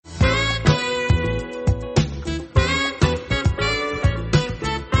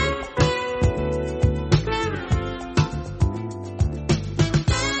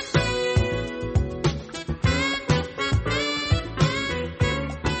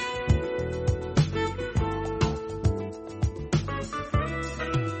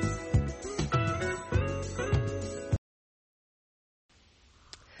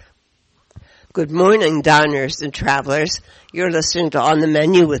Good morning, diners and travelers. You're listening to On the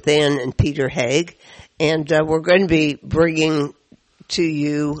Menu with Ann and Peter Haig, and we're going to be bringing to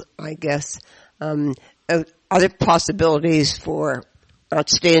you, I guess, other possibilities for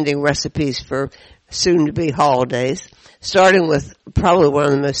outstanding recipes for soon-to-be holidays, starting with probably one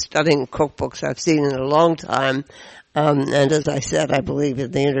of the most stunning cookbooks I've seen in a long time. And as I said, I believe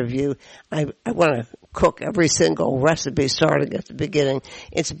in the interview, I want to cook every single recipe starting at the beginning.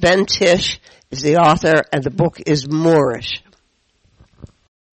 It's Ben Tish is the author, and the book is Moorish.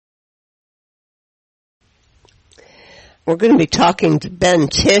 We're going to be talking to Ben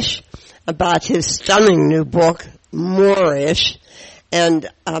Tish about his stunning new book, Moorish. And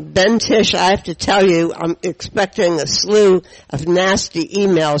Ben Tish, I have to tell you, I'm expecting a slew of nasty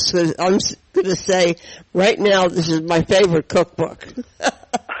emails. So I'm going to say right now, this is my favorite cookbook.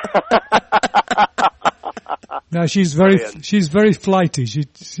 No, she's very flighty. She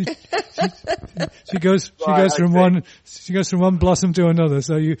goes from one blossom to another.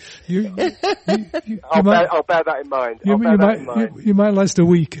 So I'll bear that in mind. You might last a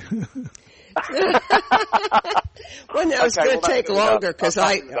week. Well, no, it's going to take longer because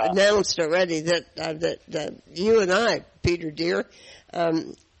I announced already that you and I, Peter dear,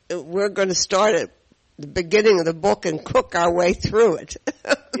 we're going to start at the beginning of the book and cook our way through it.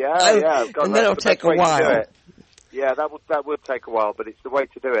 Yeah. And then it'll take a while. Yeah, that would take a while, but it's the way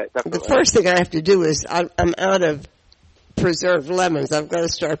to do it, definitely. The first thing I have to do is I'm out of preserved lemons. I've got to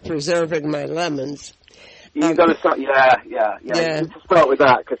start preserving my lemons. You've got to start, yeah. You need to start with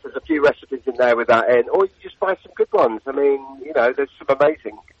that, because there's a few recipes in there with that in, or you just buy some good ones. I mean, there's some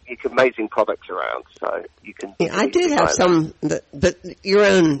amazing products around, so you can... Yeah, I did have some, but your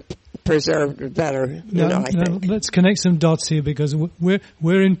own preserved are better, I think. Let's connect some dots here, because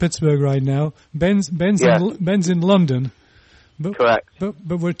we're in Pittsburgh right now. Ben's in London. But, correct.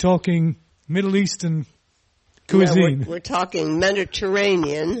 But we're talking Middle Eastern cuisine. Yeah, we're talking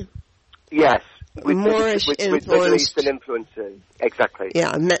Mediterranean. Yes. With Moorish influence. Middle Eastern influences. Exactly.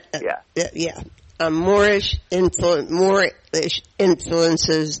 Yeah. Moorish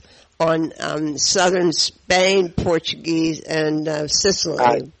influences on southern Spain, Portuguese, and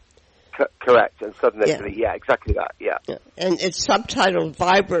Sicily. Correct, and southern Italy. Yeah, exactly that. Yeah. And it's subtitled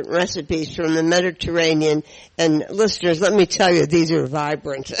 "Vibrant Recipes from the Mediterranean." And listeners, let me tell you, these are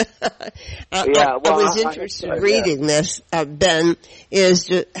vibrant. I was interested in reading this, Ben, is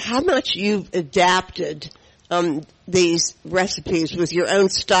how much you've adapted these recipes with your own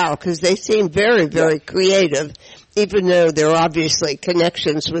style, because they seem very, very creative, even though there are obviously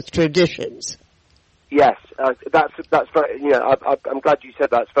connections with traditions. Yes, that's very. I'm glad you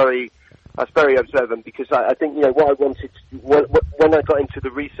said that. That's very observant, because I think, what I wanted when I got into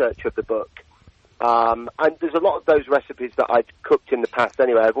the research of the book, and there's a lot of those recipes that I'd cooked in the past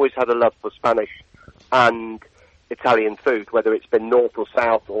anyway. I've always had a love for Spanish and Italian food, whether it's been north or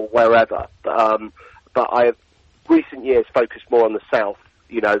south or wherever. But I have recent years focused more on the south.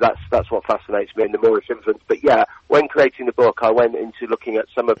 That's what fascinates me in the Moorish influence. But yeah, when creating the book, I went into looking at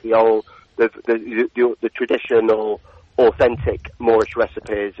some of the old, the traditional, authentic Moorish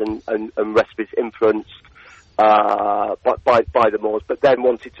recipes and recipes influenced by the Moors, but then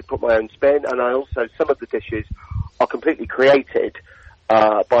wanted to put my own spin. And I also, some of the dishes are completely created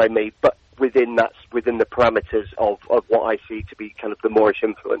by me, but within the parameters of what I see to be kind of the Moorish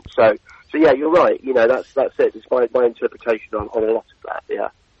influence. So yeah, you're right. That's it. It's my interpretation on a lot of that. Yeah.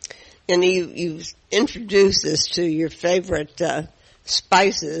 And you introduced this to your favorite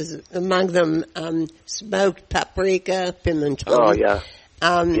spices, among them smoked paprika, pimentón. Oh, yeah.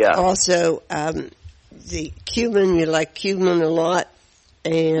 Also, the cumin, you like cumin a lot.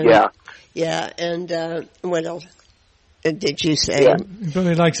 And, and what else did you say? Yeah. He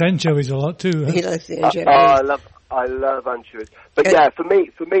probably likes anchovies a lot, too. Huh? He likes the anchovies. I love anchovies. But yeah, for me,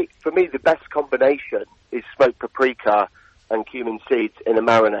 the best combination is smoked paprika and cumin seeds in a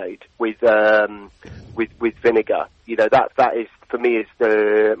marinade with vinegar. That is, for me, is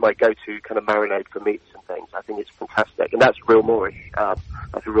my go-to kind of marinade for meats and things. I think it's fantastic, and that's real Moorish. That's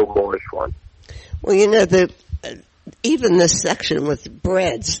a real Moorish one. Well, even this section with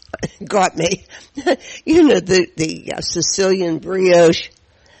breads got me. The Sicilian brioche.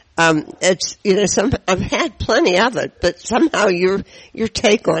 It's I've had plenty of it, but somehow your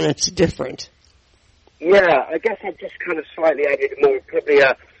take on it's different. Yeah, I guess I've just kind of slightly added more,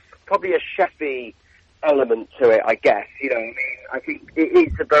 probably a chefy element to it, I guess. I think it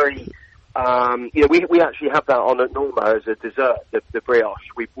is a very, we actually have that on at Norma as a dessert, the brioche.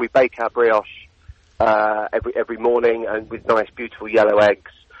 We bake our brioche every morning, and with nice, beautiful yellow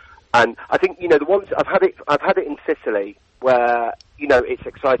eggs. And I think the ones I've had it in Sicily, where it's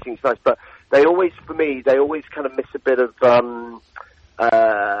exciting, it's nice, but they always kind of miss a bit of, I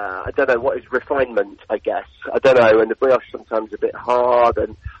don't know, what is refinement, I guess. I don't know, and the brioche sometimes a bit hard,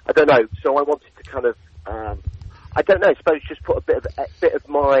 and I don't know. So I wanted to kind of, I don't know, I suppose just put a bit of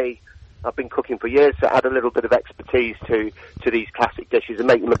my, I've been cooking for years, so add a little bit of expertise to these classic dishes and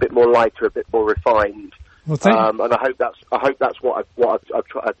make them a bit more lighter, a bit more refined. Well, and I hope that's what I've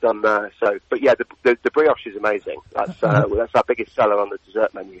done there. So, but yeah, the brioche is amazing. That's our biggest seller on the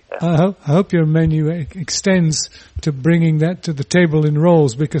dessert menu. Yeah. I hope your menu extends to bringing that to the table in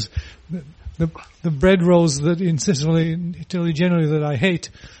rolls, because the bread rolls that in Italy generally that I hate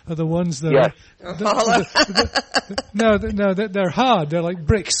are the ones that they're hard. They're like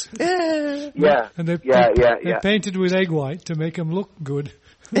bricks. Yeah, and they're painted with egg white to make them look good.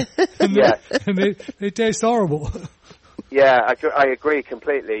 and they taste horrible. Yeah, I agree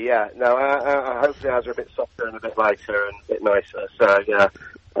completely. Yeah, no, hopefully ours are a bit softer and a bit lighter and a bit nicer. So yeah,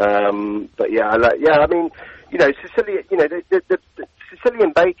 but yeah, I mean, you know, Sicilian, you know, the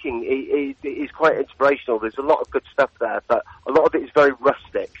Sicilian baking is quite inspirational. There's a lot of good stuff there, but a lot of it is very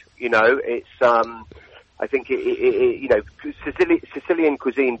rustic. You know, it's I think you know, Sicilian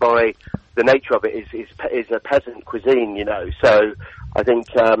cuisine by the nature of it is a peasant cuisine. You know, so I think.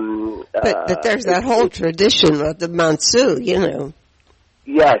 But there's that whole tradition of the Mansou. You know.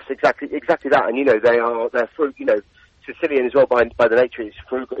 Yes, exactly that, and you know they're fruit. You know, Sicilian as well by the nature it's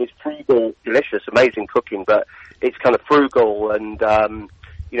frugal, delicious, amazing cooking, but it's kind of frugal and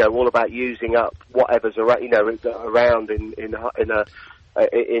you know, all about using up whatever's around, you know, around in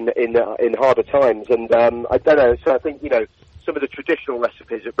harder times, and I don't know. So I think, you know, some of the traditional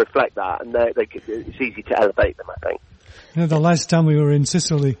recipes that reflect that, and it's easy to elevate them, I think. You know, the last time we were in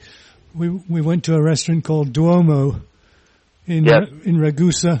Sicily, we went to a restaurant called Duomo in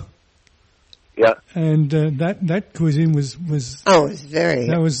Ragusa. Yeah, and that cuisine was very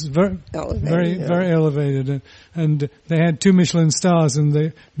elevated, and they had 2 Michelin stars,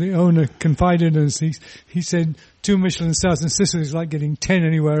 and the owner confided in us. He said 2 Michelin stars in Sicily is like getting 10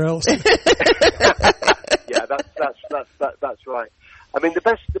 anywhere else. Yeah, that's right. I mean, the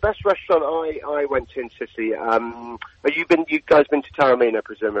best restaurant I went to in Sicily. You guys been to Taormina,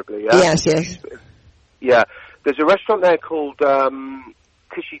 presumably? Yeah? Yes. Yeah, there's a restaurant there called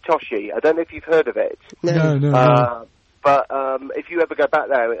Kishitoshi. I don't know if you've heard of it. No. But if you ever go back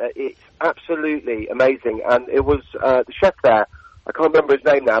there, it's absolutely amazing. And it was the chef there. I can't remember his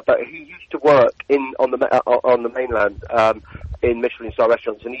name now, but he used to work on the mainland in Michelin star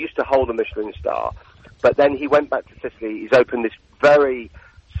restaurants, and he used to hold a Michelin star. But then he went back to Sicily. He's opened this very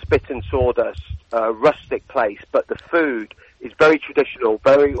spit and sawdust rustic place, but the food is very traditional,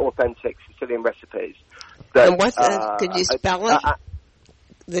 very authentic Sicilian recipes. And what's could you spell it?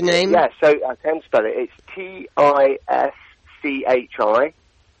 The name? Yeah, so I can spell it. It's Tischi.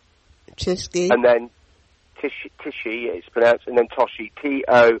 Tishi. And then Tishi, it's pronounced, and then Toshi,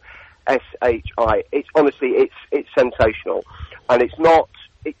 Toshi. It's honestly, it's sensational, and it's not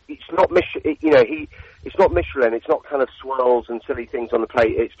Michelin. You know, it's not Michelin. It's not kind of swirls and silly things on the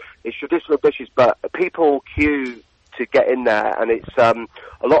plate. It's traditional dishes, but people queue to get in there, and it's a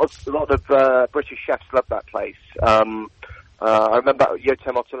lot of British chefs love that place. I remember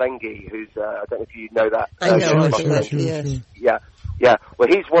Yotam Ottolenghi, who's I don't know if you know that. I know Ottolenghi, yes. Yeah. Well,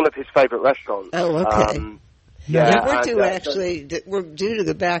 he's one of his favourite restaurants. Oh, okay. We're due to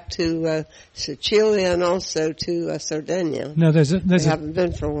go back to Sicily and also to Sardinia. No, we haven't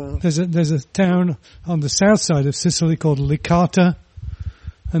been for a while. There's a town on the south side of Sicily called Licata,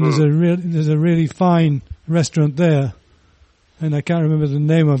 and there's a really fine restaurant there, and I can't remember the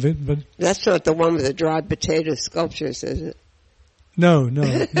name of it, but that's not the one with the dried potato sculptures, is it? No.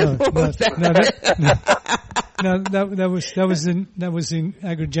 That was in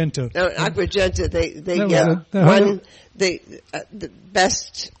Agrigento. No, Agrigento. The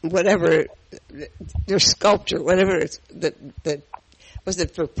best whatever their sculpture, whatever that was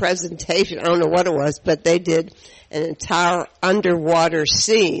it for presentation. I don't know what it was, but they did an entire underwater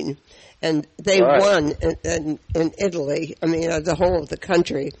scene. And they won in Italy, I mean, the whole of the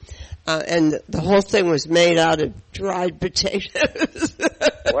country. And the whole thing was made out of dried potatoes.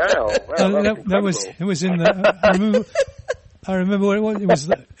 Wow. It was in the, I remember what it was.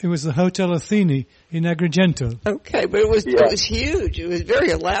 It was the Hotel Athene in Agrigento. Okay, but it was huge. It was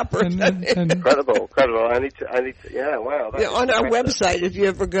very elaborate. And incredible. I need to, wow. On our website, if you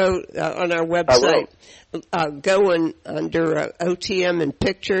ever go on our website, go under OTM and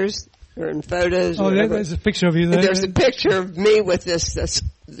pictures. Or in photos. Oh, there's a picture of you there. There's a picture of me with the chefs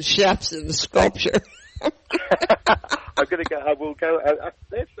and the sculpture. I will go. After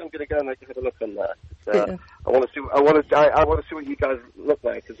this, I'm going to go and have a look on that. I want to see. I want to see what you guys look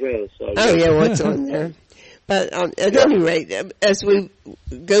like as well. So, oh yeah, what's on there? But at any rate, as we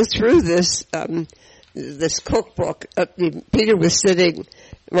go through this this cookbook, Peter was sitting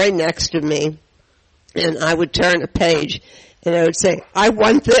right next to me, and I would turn a page, and I would say, "I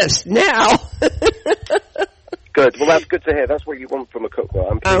want this now." Good. Well, that's good to hear. That's what you want from a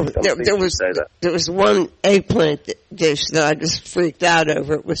cookbook. There was one eggplant dish that I just freaked out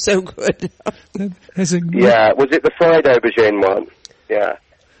over. It was so good. Yeah. Was it the fried aubergine one? Yeah.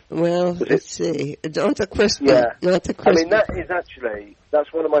 Well, let's see. Not the crispy. Yeah. Not the crispy. I mean,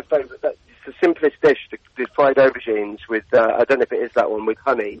 that's one of my favourite. It's the simplest dish, the fried aubergines with, I don't know if it is that one, with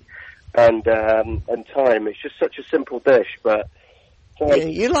honey and thyme. It's just such a simple dish, but... Yeah,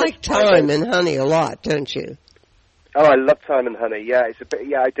 you like thyme and honey a lot, don't you? Oh, I love thyme and honey. Yeah, it's a bit.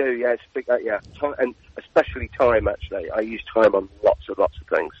 Yeah, I do. Yeah, it's a big. Yeah, and especially thyme. Actually, I use thyme on lots of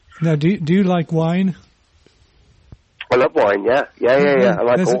things. Now, do you like wine? I love wine. Yeah. I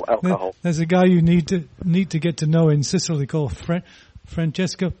like all alcohol. There's a guy you need to get to know in Sicily called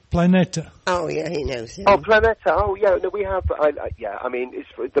Francesco Planeta. Oh yeah, he knows him. Oh, Planeta. Oh yeah. No, we have. I mean, it's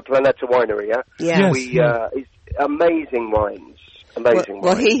the Planeta winery. Yeah. Yeah. It's amazing wines. Amazing.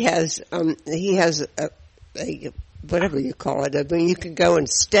 Well, he has a whatever you call it. I mean, you can go and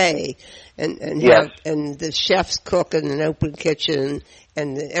stay and the chefs cook in an open kitchen,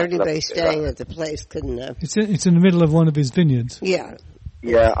 and everybody staying at the place can. It's in the middle of one of his vineyards. Yeah.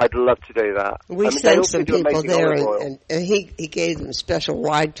 Yeah, I'd love to do that. We sent some people there, and he gave them special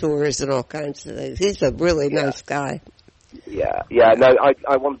wine tours and all kinds of things. He's a really nice guy. Yeah. No,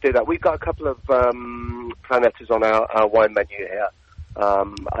 I want to do that. We've got a couple of Planetas on our wine menu here.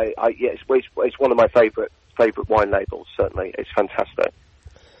 It's one of my favourite wine labels. Certainly, it's fantastic.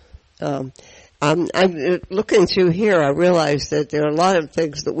 I'm looking through here. I realize that there are a lot of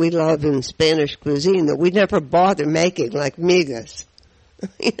things that we love in Spanish cuisine that we never bother making, like migas.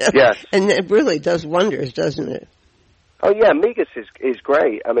 Yes, and it really does wonders, doesn't it? Oh yeah, migas is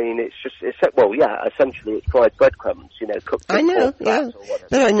great. I mean, essentially it's fried breadcrumbs, cooked. I know, but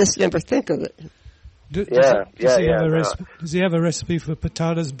I just never think of it. Does he have a recipe for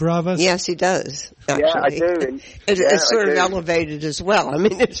patatas bravas? Yes, he does. Actually. Yeah, I do. It's sort of elevated as well. I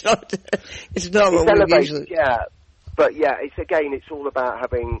mean, it's not what we usually. Yeah, but it's all about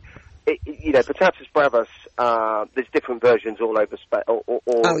having. Patatas bravas. There's different versions all over Spain.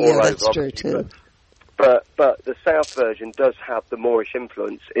 That's true too. But the South version does have the Moorish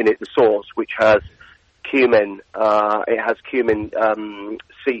influence in it. The sauce, which has cumin. It has cumin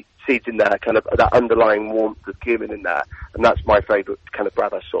seeds in there, kind of that underlying warmth of cumin in there, and that's my favourite kind of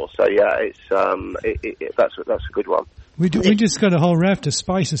bravas sauce. So yeah, that's a good one. We just got a whole raft of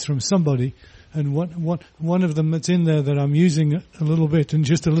spices from somebody. And one of them that's in there that I'm using a little bit and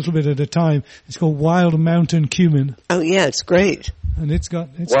just a little bit at a time. It's called Wild Mountain Cumin. Oh yeah, it's great. And it's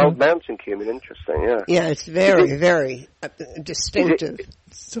Wild Mountain Cumin. Interesting. Yeah. Yeah, it's very very distinctive.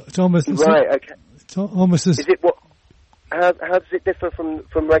 It's almost right. Okay. It's almost as. Is it what? How does it differ from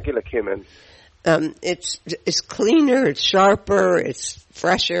regular cumin? It's cleaner, it's sharper, it's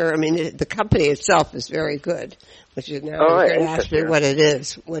fresher. I mean, the company itself is very good. Which is now you're going to ask me what it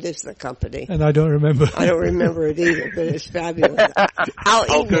is. What is the company? And I don't remember. I don't remember it either, but it's fabulous.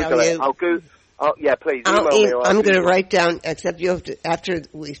 I'll email you. Please email me. I'm going to write down, except you have to, after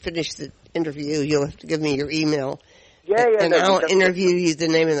we finish the interview, you'll have to give me your email. And I'll interview you the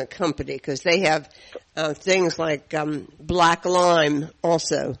name of the company, because they have things like black lime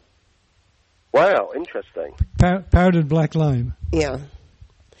also. Wow, interesting. Powdered black lime. Yeah.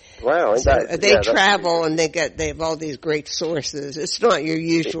 Wow, they travel and they have all these great sources. It's not your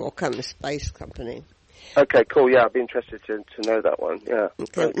usual kind of spice company. Okay, cool. Yeah, I'd be interested to know that one. Yeah.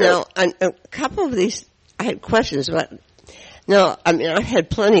 Okay. Now, a couple of these, I had questions about. Now, I mean, I've had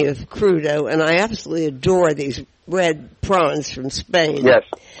plenty of crudo, and I absolutely adore these red prawns from Spain. Yes.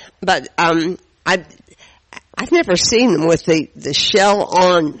 But I've never seen them with the shell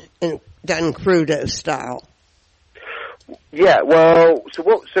on and done crudo style. Yeah, well,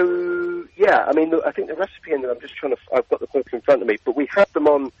 I mean, I think the recipe in there, I've got the book in front of me, but we have them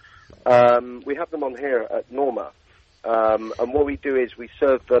on here at Norma. And what we do is we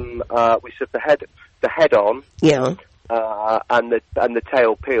serve them, the head on. Yeah. And the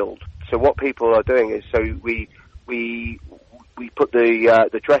tail peeled. So what people are doing is, we put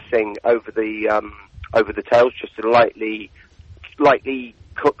the dressing over the tails just to lightly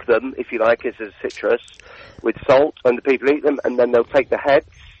cook them, if you like, as a citrus, with salt, and the people eat them, and then they'll take the heads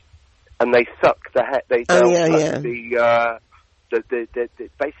and they suck the head.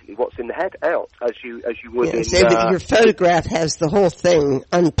 basically what's in the head out as you would. Yeah, in, so your photograph has the whole thing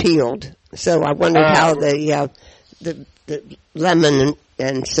unpeeled. So I wondered how the lemon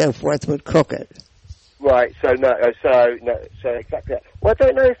and so forth would cook it. Right. So exactly. Well, I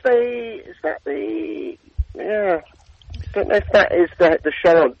don't know if don't know if that is the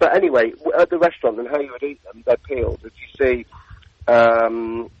shell on. But anyway, at the restaurant and how you would eat them, they're peeled. If you see,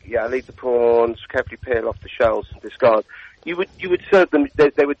 leave the prawns, carefully peel off the shells and discard. You would serve them.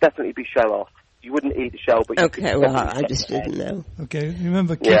 They would definitely be shell off. You wouldn't eat the shell, but you okay. Well, I just didn't know. Okay,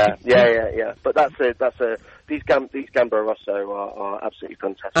 remember. Yeah. But that's these gamba rosso are absolutely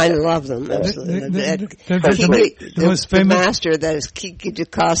fantastic. I love them. Absolutely. The most famous master that is Kiki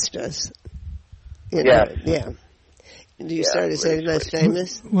DeCostas. Yeah. Do you start to say the most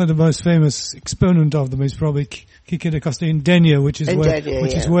famous? Well, the most famous exponent of them is probably Kiki DeCosta in Denia, which is where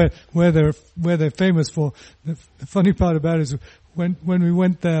they're famous for. The funny part about it is when we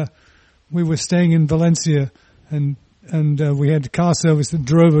went there, we were staying in Valencia, and we had car service that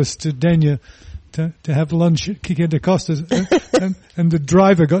drove us to Denia to have lunch at Kiki DeCosta's, and the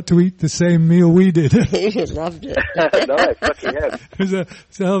driver got to eat the same meal we did. He loved it. Nice, lucky him.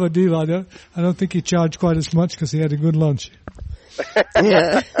 It's a hell of a deal. I don't think he charged quite as much because he had a good lunch.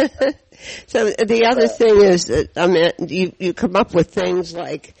 Yeah. So the other thing is that you come up with things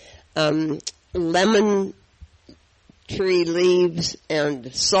like lemon tree leaves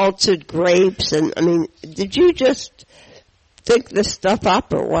and salted grapes, and did you just think this stuff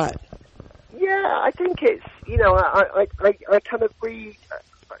up or what? Yeah, I think it's, I kind of read,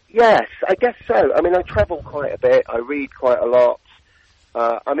 yes, I guess so. I travel quite a bit, I read quite a lot.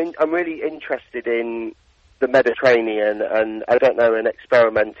 I'm really interested in the Mediterranean and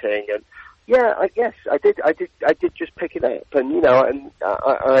experimenting, and yeah, I guess I did just pick it up, and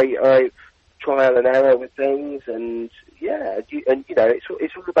I trial and error with things, and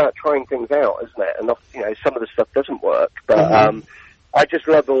it's all about trying things out, isn't it? And some of the stuff doesn't work, but I just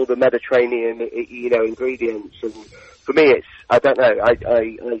love all the Mediterranean, ingredients, and for me, it's, I don't know,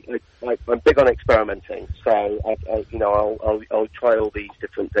 I'm big on experimenting, so I'll try all these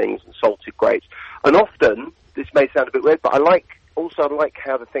different things, and salted grapes, and often this may sound a bit weird, but I like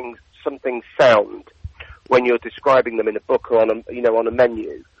how some things sound when you're describing them in a book or on a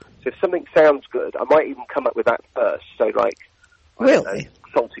menu. So if something sounds good, I might even come up with that first. So really,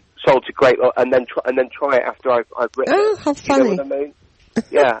 salted grape, and then try it after I've written. Oh, how funny! You know what I mean?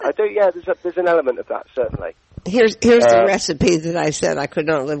 Yeah, I do. Yeah, there's an element of that, certainly. Here's the recipe that I said I could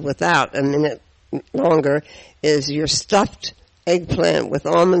not live without a minute longer. Is your stuffed eggplant with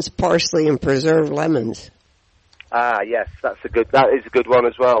almonds, parsley, and preserved lemons. Ah, yes, that is a good one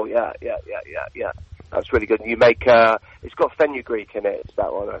as well. Yeah. That's really good. You make, it's got fenugreek in it, it's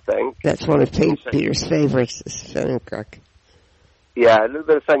that one, I think. That's one of Peter's favorites, is fenugreek. Yeah, a little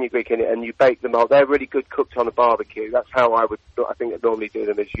bit of fenugreek in it, and you bake them all. They're really good cooked on a barbecue. That's how I think I'd normally do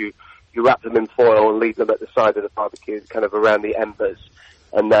them, is you wrap them in foil and leave them at the side of the barbecue, kind of around the embers,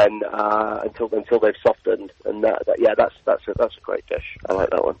 and then, until they've softened. And that's a great dish. I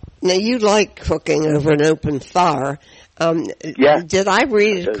like that one. Now, you like cooking over an open fire. Yeah. Did I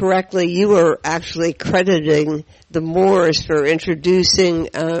read it correctly? You were actually crediting the Moors for introducing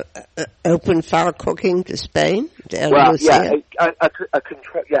open fire cooking to Spain, to Andalusia.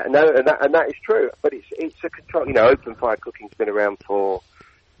 and that is true. But it's a control. Open fire cooking's been around for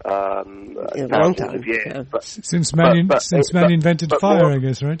a long time. Of years. Yeah. But, since man invented fire, I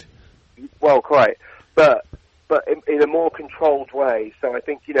guess, right? Well, quite. But in a more controlled way. So I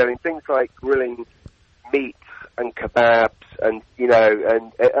think in things like grilling meat and kebabs, and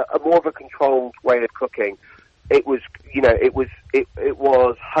a more of a controlled way of cooking. It was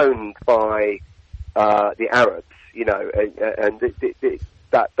honed by the Arabs, and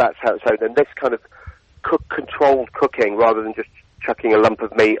that's how it's honed. And this kind of controlled cooking, rather than just chucking a lump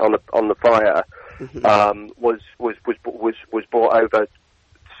of meat on the fire, was brought over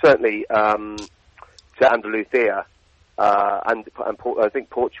certainly to Andalusia and I think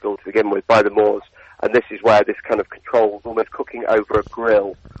Portugal to begin with, by the Moors. And this is where this kind of controlled, almost cooking over a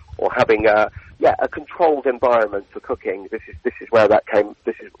grill, or having a controlled environment for cooking. This is where that came.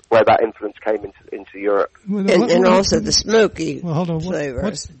 This is where that influence came into Europe. And also the smoky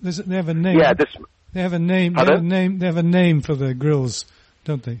flavor. They have a name. Yeah, they have a name. They have a name for the grills,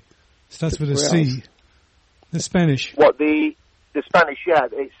 don't they? Starts with a C. The Spanish. What the Spanish? Yeah,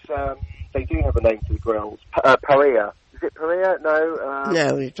 it's they do have a name for the grills. Parrilla. Is it Parrilla? No.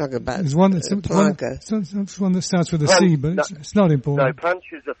 No, you're talking about. There's one that's one that starts with a C, but it's not important. No,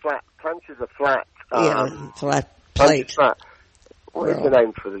 planches are flat. Flat plate. Flat. What is the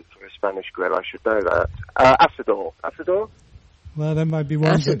name for a Spanish grill? I should know that. Asador. Asador? Well, that might be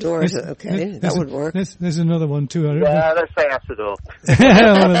one. Asador is okay. That would work. There's another one too. Yeah, let's say Asador.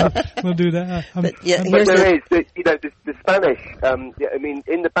 We'll do that. But there is, the Spanish. I mean,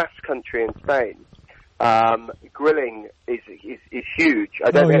 in the Basque Country in Spain, grilling is huge.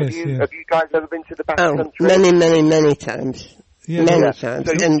 I don't know. Have you guys ever been to the Basque Country? Many times. Yeah. Many times.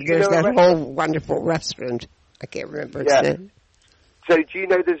 So and there's that whole wonderful restaurant. I can't remember its name. So do you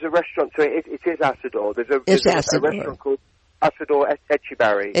know there's a restaurant? So it is Asador. There's a restaurant called Asador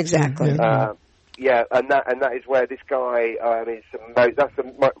Etxebarri. Exactly. And that is where this guy.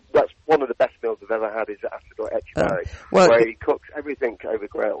 That's one of the best meals I've ever had. Is at Asador Etxebarri, where he cooks everything over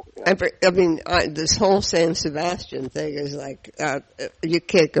grill. I mean, this whole San Sebastian thing is like you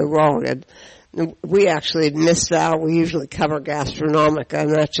can't go wrong. And we actually missed out. We usually cover Gastronomica,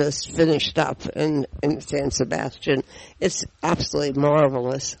 and that just finished up in San Sebastian. It's absolutely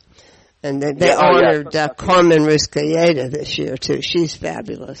marvelous. And they honored Carmen Ruscalleda this year too. She's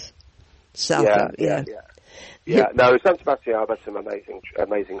fabulous. So, No, San Sebastian, I've had some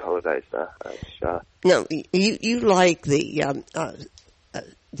amazing holidays there. No, you like the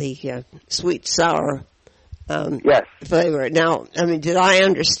sweet sour flavor. Now, I mean, did I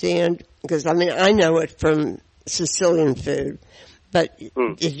understand? Because I mean, I know it from Sicilian food, but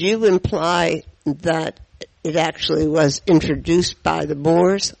did you imply that it actually was introduced by the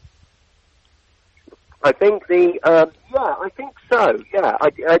Moors? I think I think so. Yeah, I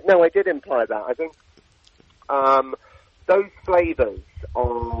did imply that. I think those flavors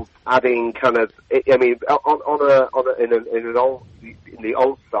of adding kind of, I mean, in the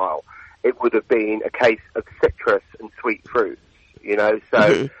old style, it would have been a case of citrus and sweet fruits.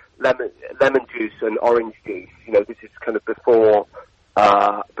 So lemon juice and orange juice. This is kind of before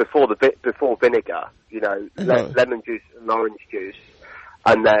vinegar. Lemon juice and orange juice.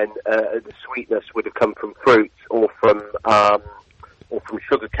 And then the sweetness would have come from fruits or from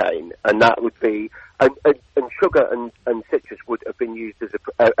sugar cane, and that would be and sugar and citrus would have been used as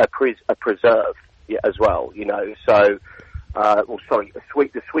a preserve as well. So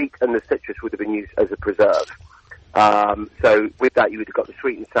the sweet and the citrus would have been used as a preserve. So with that, you would have got the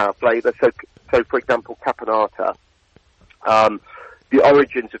sweet and sour flavour. So for example, caponata. The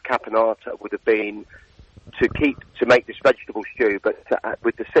origins of caponata would have been to make this vegetable stew, but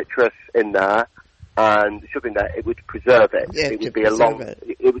with the citrus in there and the sugar in there, it would preserve it. Yeah, it would be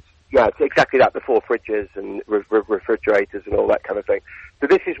it's exactly that before fridges and refrigerators and all that kind of thing. So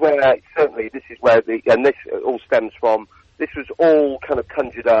this is where this all stems from. This was all kind of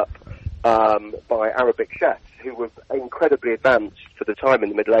conjured up by Arabic chefs who were incredibly advanced for the time in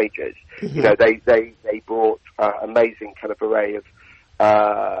the Middle Ages. Mm-hmm. They brought amazing kind of array of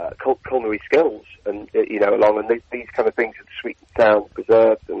culinary skills and along, and these kind of things with sweet and sour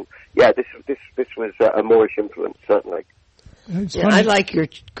preserved, and this was a Moorish influence, certainly. I like your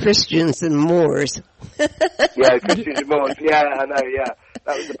Christians and Moors. Christians and Moors. Yeah, I know. Yeah,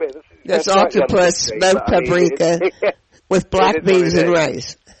 that was a bit. That's octopus, smoked paprika, with black beans and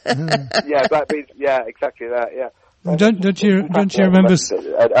rice. Black beans. Yeah, exactly that. Yeah. Don't you remember?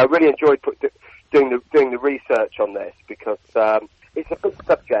 I really enjoyed doing the research on this because. It's a big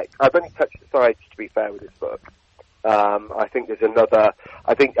subject. I've only touched the sides, to be fair, with this book. I think there's another.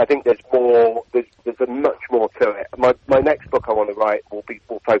 I think there's more. There's a much more to it. My next book I want to write will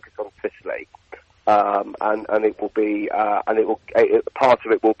focus on Sicily, and it will be part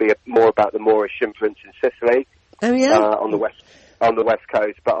of it will be more about the Moorish influence in Sicily. Oh yeah. On the west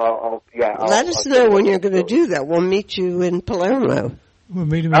coast. But let us know when you're going to do that. We'll meet you in Palermo. We'll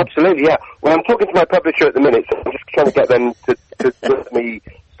meet him. Absolutely, yeah. Well, I'm talking to my publisher at the minute, so I'm just trying to get them to let me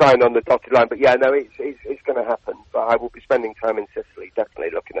sign on the dotted line. But it's going to happen. But I will be spending time in Sicily,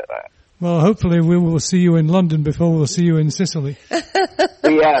 definitely looking at that. Well, hopefully we will see you in London before we'll see you in Sicily.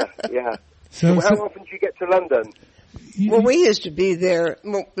 Yeah. So how often do you get to London? Well, we used to be there.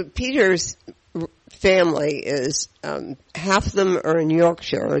 Well, Peter's family is half of them are in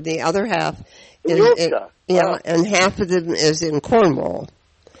Yorkshire, the other half in Yorkshire. And half of them is in Cornwall.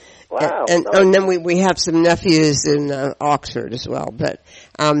 Wow. And then we have some nephews in Oxford as well. But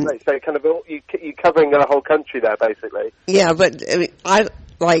so kind of you're covering the whole country there, basically. Yeah, but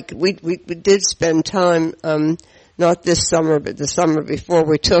we did spend time not this summer, but the summer before.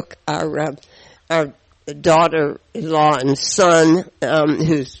 We took our daughter-in-law and son,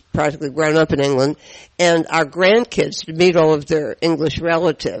 who's practically grown up in England, and our grandkids to meet all of their English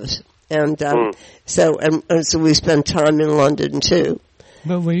relatives. And so we spent time in London too.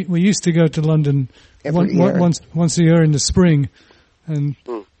 But we used to go to London once a year in the spring, and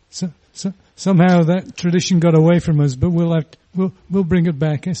somehow that tradition got away from us. But we'll bring it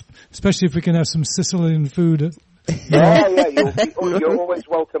back, especially if we can have some Sicilian food Yeah. You're always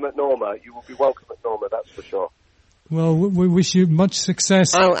welcome at Norma. You will be welcome at Norma, that's for sure. Well, we wish you much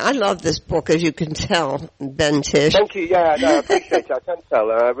success. Oh, I love this book, as you can tell, Ben Tish. Thank you. Yeah, no, I appreciate it. I can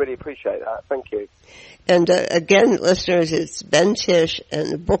tell. I really appreciate that. Thank you. And again, listeners, it's Ben Tish,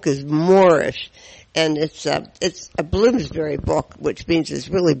 and the book is Moorish, and it's a Bloomsbury book, which means it's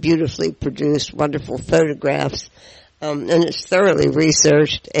really beautifully produced, wonderful photographs, and it's thoroughly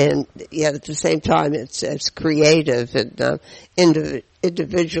researched, and yet at the same time, it's creative and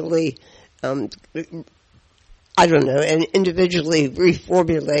individually. And individually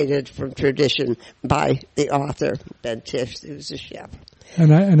reformulated from tradition by the author, Ben Tish, who's a chef.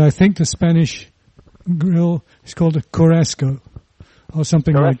 And I think the Spanish grill is called a Churrasco, or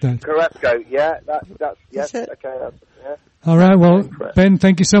something like that. Churrasco, yeah, that's yes, okay, yeah. All right, well, Ben,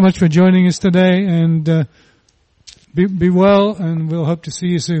 thank you so much for joining us today, and be well, and we'll hope to see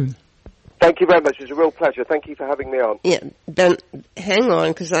you soon. Thank you very much. It's a real pleasure. Thank you for having me on. Yeah, Ben, hang on,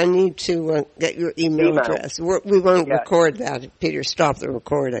 because I need to get your email address. We won't record that. Peter, stop the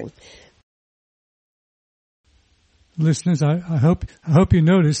recording. Listeners, I hope you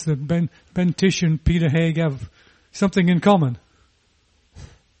notice that Ben Tish and Peter Haig have something in common.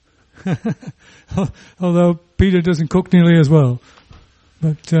 Although Peter doesn't cook nearly as well,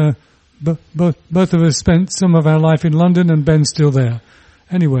 but both of us spent some of our life in London, and Ben's still there.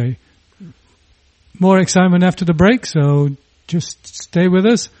 Anyway. More excitement after the break, so just stay with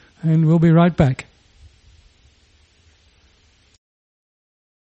us, and we'll be right back.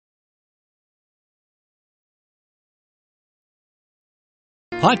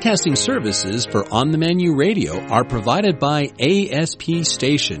 Podcasting services for On the Menu Radio are provided by ASP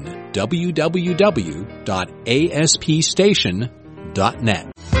Station,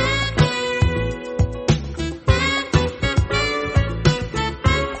 www.aspstation.net.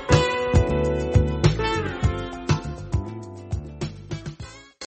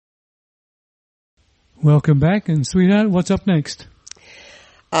 Welcome back, and sweetheart, what's up next?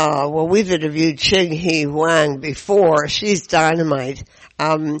 Well, we've interviewed Ching Hee Wang before. She's dynamite.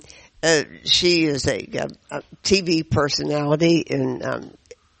 She is a TV personality in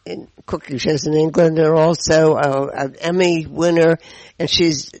cooking shows in England, and also an Emmy winner. And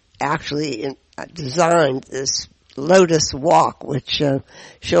she's actually designed this Lotus Wok, which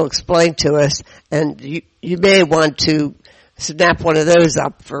she'll explain to us. And you may want to snap one of those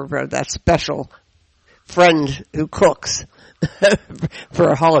up for that special friend who cooks for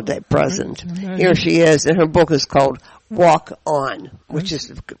a holiday present. Here she is, and her book is called Walk On, which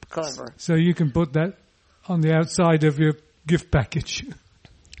is clever. So you can put that on the outside of your gift package.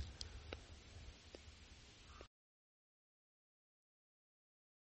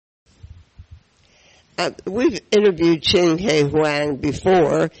 We've interviewed Ching Hee Wang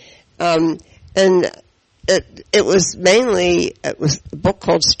before, and it was a book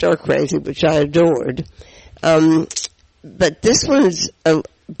called Stir Crazy, which I adored. But this one's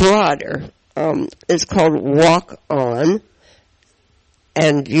broader. It's called Walk On,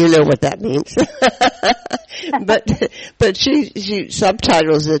 and you know what that means. but she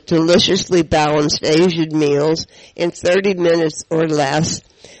subtitles it Deliciously Balanced Asian Meals in 30 minutes or less.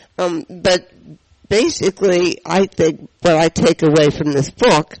 But basically, I think what I take away from this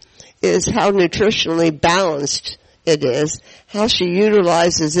book is how nutritionally balanced it is, how she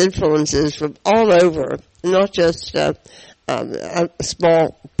utilizes influences from all over, not just a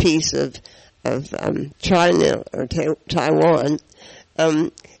small piece of China or Taiwan.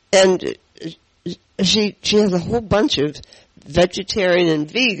 And she has a whole bunch of vegetarian and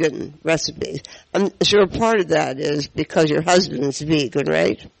vegan recipes. I'm sure part of that is because your husband's vegan,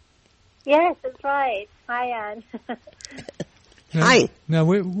 right? Yes, that's right. Hi, Anne. Hi.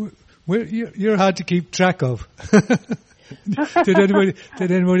 Now, you're hard to keep track of. Did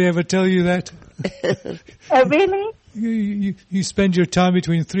anybody ever tell you that? Oh, really? You spend your time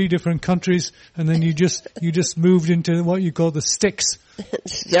between 3 different countries, and then you just moved into what you call the sticks.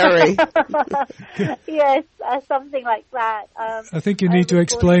 Sorry. Yes, something like that. I think you need to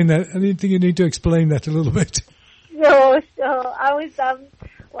explain that. I think you need to explain that a little bit. Sure.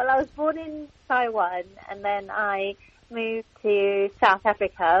 I was born in Taiwan, and then I moved to South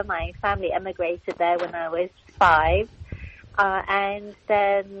Africa. My family emigrated there when I was 5. And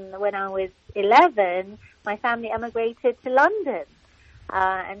then when I was 11, my family emigrated to London.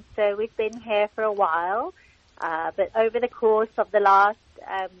 And so we've been here for a while. But over the course of the last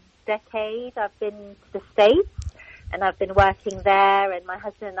decade, I've been to the States, and I've been working there. And my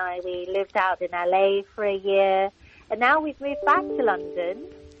husband and I, we lived out in LA for a year. And now we've moved back to London.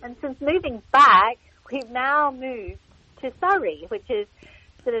 And since moving back, we've now moved to Surrey, which is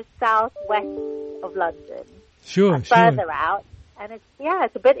sort of southwest of London. further out, and it's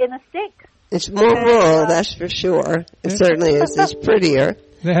a bit in a stick. It's more rural, that's for sure. It certainly is. It's prettier.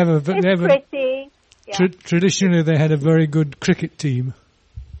 It's pretty. Yeah. Traditionally, they had a very good cricket team.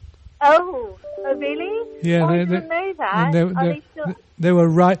 Oh, really? Yeah, I didn't know that. They were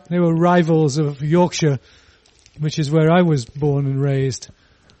rivals of Yorkshire, which is where I was born and raised.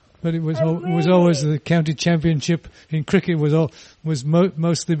 But it was always the county championship in cricket was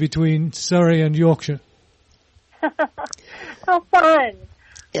mostly between Surrey and Yorkshire. How fun!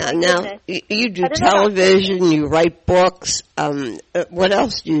 Yeah, now you do television, you write books. What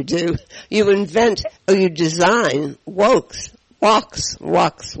else do you do? You invent or you design walks.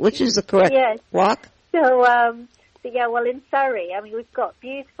 Which is the correct walk? So, in Surrey, I mean, we've got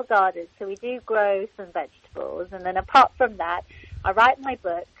beautiful gardens, so we do grow some vegetables. And then apart from that, I write my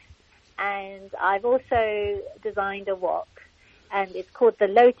books, and I've also designed a walk, and it's called the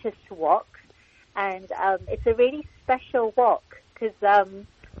Lotus Walk, and it's a really special walk because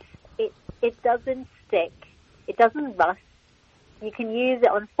it doesn't stick, it doesn't rust. You can use it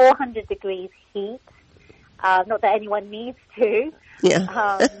on 400 degrees heat. Not that anyone needs to.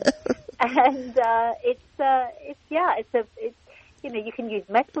 Yeah. And you can use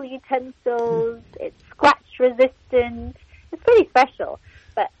metal utensils. It's scratch resistant. It's pretty special.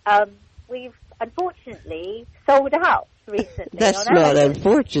 But we've unfortunately sold out recently. That's not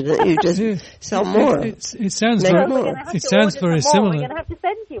unfortunate. You just sell more. It sounds very similar. We're going to have to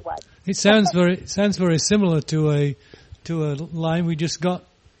send you one. It sounds very similar to a line we just got.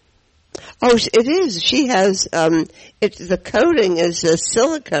 Oh, it is. She has, the coating is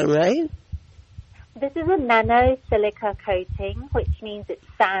silicone, right? This is a nano silica coating, which means it's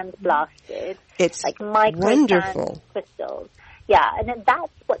sand blasted. It's like micro wonderful sand crystals. Yeah, and then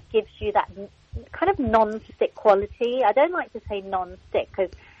that's what gives you that kind of non-stick quality. I don't like to say non-stick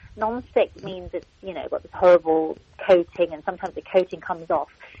because non-stick means it's, got this horrible coating and sometimes the coating comes off.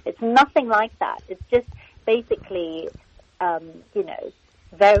 It's nothing like that. It's just basically,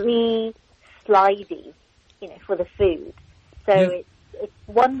 very slidey, for the food. So it's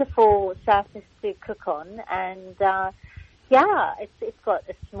wonderful surface to cook on, and it's got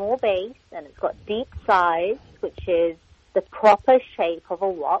a small base and it's got deep sides, which is the proper shape of a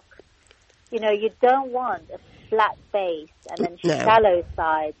wok. You don't want a flat base and then shallow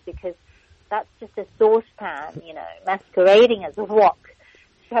sides because that's just a saucepan, masquerading as a wok.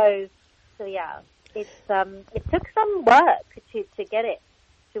 So yeah, it took some work to get it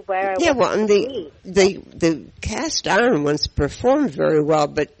to where I and the cast iron ones perform very well,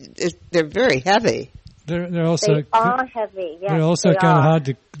 but they're very heavy. They're also they are heavy. Yes, they're also kind of hard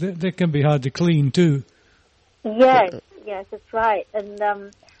to. They can be hard to clean too. Yes, that's right. And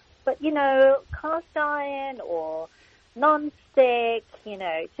but cast iron or non-stick,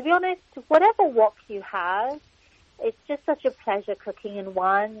 to be honest, whatever wok you have, it's just such a pleasure cooking in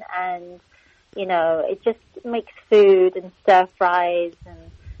one, and it just makes food and stir fries and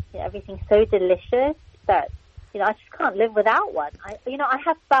everything so delicious that I just can't live without one. I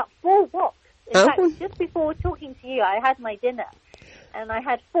have about 4 woks. In fact, just before talking to you, I had my dinner, and I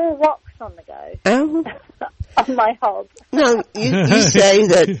had 4 woks on the go on my hob. No, you say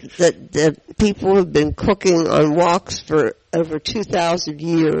that people have been cooking on woks for over 2,000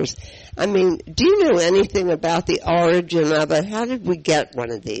 years. I mean, do you know anything about the origin of it? How did we get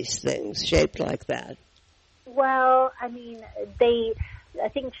one of these things shaped like that? Well, I mean, I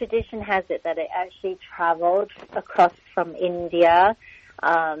think tradition has it that it actually traveled across from India,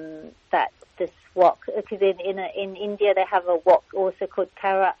 that this wok, because in India they have a wok also called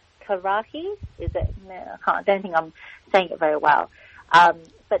karahi. Is it? No, I don't think I'm saying it very well.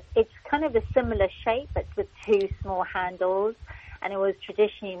 But it's kind of a similar shape, but with 2 small handles, and it was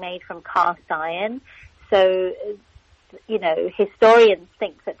traditionally made from cast iron. So, historians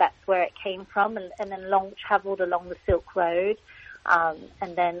think that that's where it came from, and then traveled along the Silk Road.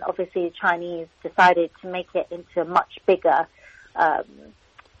 And then obviously the Chinese decided to make it into a much bigger,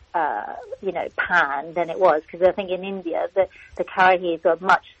 pan than it was. Because I think in India, the karahis are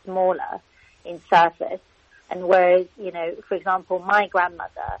much smaller in surface. And whereas, for example, my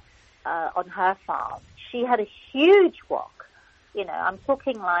grandmother, on her farm, she had a huge wok. I'm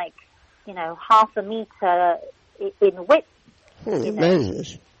talking like, half a meter in width.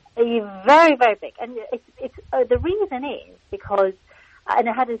 Very, very big. And it's the reason is because, and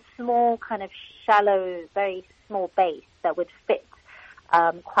it had a small kind of shallow, very small base that would fit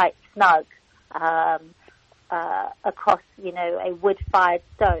quite snug across, a wood-fired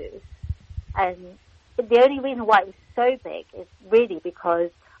stove. And the only reason why it was so big is really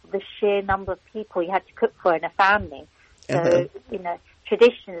because of the sheer number of people you had to cook for in a family. So,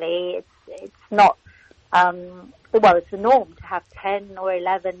 traditionally, it's not well, it's the norm to have 10 or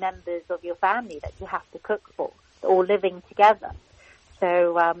 11 members of your family that you have to cook for, all living together.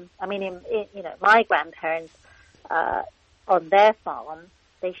 So, I mean, you know, my grandparents, on their farm,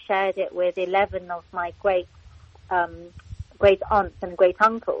 they shared it with 11 of my great aunts and great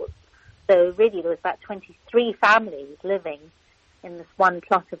uncles. So really there was about 23 families living in this one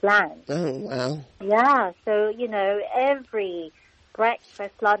plot of land. Oh, wow. Yeah, so, you know, every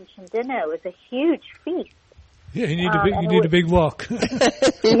breakfast, lunch and dinner was a huge feast. Yeah, you need a big wok. You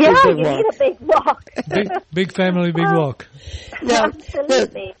need a big wok. big family, big wok. Now,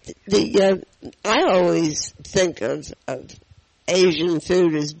 absolutely. I always think of Asian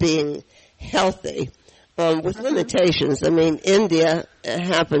food as being healthy, with limitations. I mean, India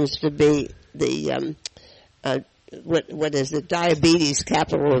happens to be the what is the diabetes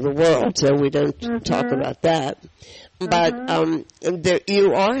capital of the world, so we don't talk about that. But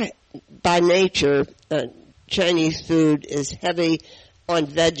you are by nature. Chinese food is heavy on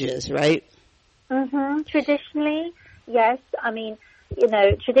veggies, right? Traditionally, yes. I mean, you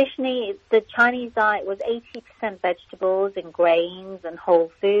know, traditionally the Chinese diet was 80% vegetables and grains and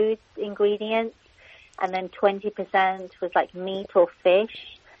whole foods ingredients, and then 20% was like meat or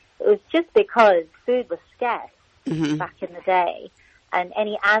fish. It was just because food was scarce back in the day, and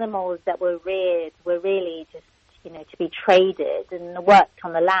any animals that were reared were really just, you know, to be traded and worked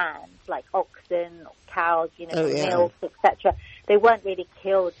on the land, like oxen or cows, you know, milk, etc. They weren't really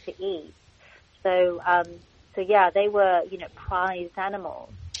killed to eat. So, yeah, they were, you know, prized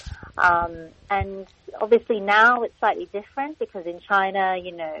animals. And obviously now it's slightly different because in China,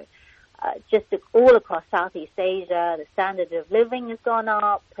 you know, just all across Southeast Asia, the standard of living has gone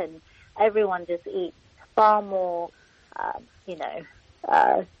up and everyone just eats far more, you know,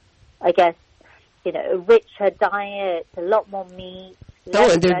 I guess, you know, a richer diet, a lot more meat.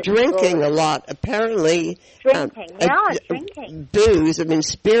 Oh, and they're drinking a lot. Apparently, drinking. Booze, I mean,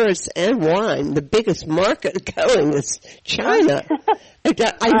 spirits and wine. The biggest market going is China.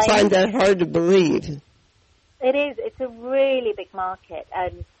 I find that hard to believe. It is. It's a really big market.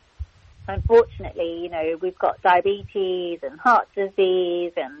 And unfortunately, you know, we've got diabetes and heart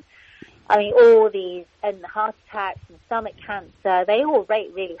disease and, I mean, all these, and heart attacks and stomach cancer, they all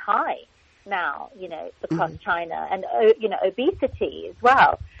rate really high now, you know, across China, and you know, obesity as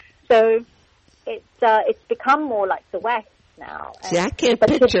well. So it's become more like the West now. See, I can't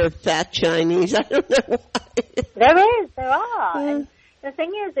picture fat Chinese. I don't know why. There are. And the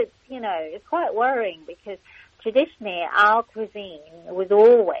thing is, it's, you know, it's quite worrying because traditionally our cuisine was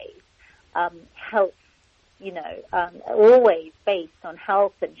always health, you know, always based on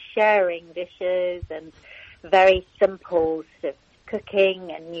health and sharing dishes and very simple sort of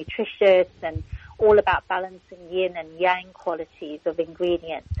cooking and nutritious and all about balancing yin and yang qualities of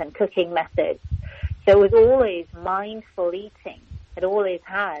ingredients and cooking methods. So it was always mindful eating. It always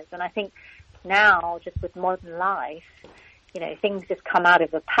has. And I think now, just with modern life, you know, things just come out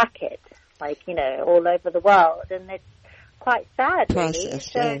of a packet, like, you know, all over the world. And it's quite sad, really.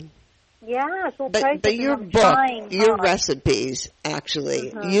 So, yeah, it's all processed. But your book, your recipes,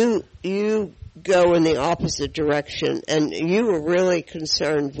 actually, you go in the opposite direction, and you were really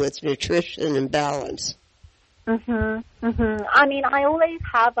concerned with nutrition and balance. I mean, I always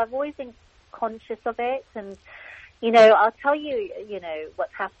have. I've always been conscious of it, and, you know, I'll tell you, you know,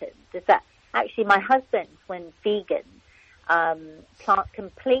 what's happened is that actually my husband went vegan,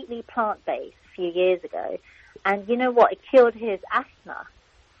 completely plant-based a few years ago, and you know what? It cured his asthma.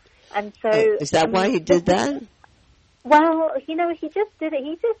 And so, is that why he did that? Well, you know, he just did it.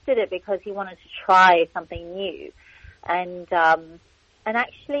 He just did it because he wanted to try something new, and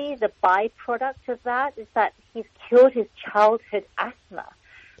actually, the byproduct of that is that he's cured his childhood asthma,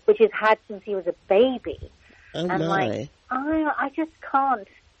 which he's had since he was a baby. Oh, and my. I just can't,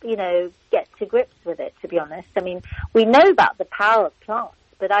 you know, get to grips with it. To be honest, I mean, we know about the power of plants,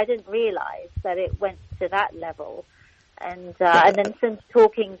 but I didn't realize that it went to that level. And then since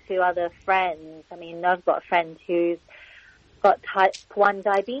talking to other friends, I mean, I've got a friend who's got type 1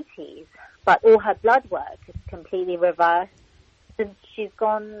 diabetes, but all her blood work is completely reversed since she's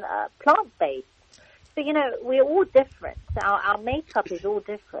gone plant-based. So, you know, we're all different. Our makeup is all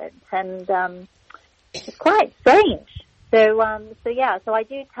different, and it's quite strange. So I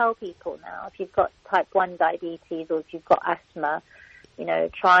do tell people now, if you've got type 1 diabetes or if you've got asthma, you know,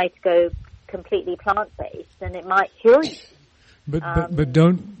 try to go completely plant-based, and it might cure you. But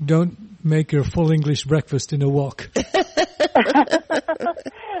don't make your full English breakfast in a wok.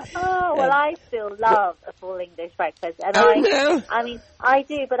 Oh, well, I still love a full English breakfast, and I mean, I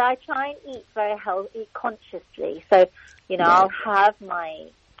do, but I try and eat very healthy, consciously. So, you know, I'll have my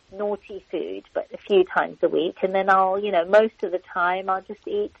naughty food, but a few times a week. And then I'll, most of the time I'll just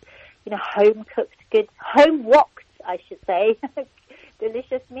eat, home-woked, I should say,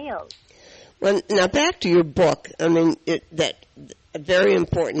 delicious meals. Well, now back to your book. I mean, that a very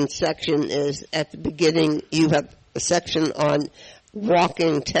important section is at the beginning. You have a section on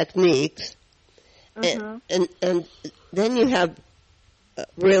walking techniques, and then you have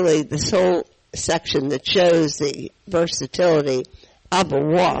really this whole section that shows the versatility of a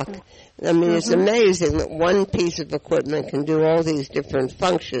walk. I mean, it's amazing that one piece of equipment can do all these different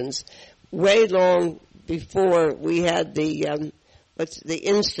functions. Way long before we had the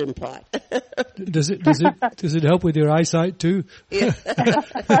Instant Pot. Does it help with your eyesight too? Yeah.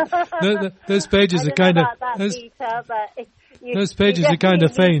 Those pages are kind of those pages are kind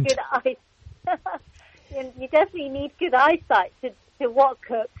of faint. You definitely need good eyesight to walk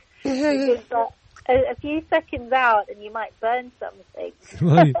cook, because a few seconds out and you might burn something.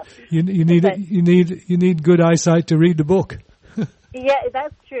 Well, you need good eyesight to read the book. Yeah,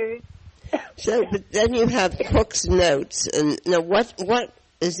 that's true. So, but then you have cook's notes, and now what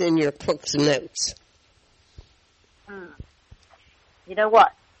is in your cook's notes? You know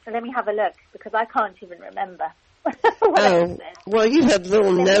what? Let me have a look, because I can't even remember. Well, you have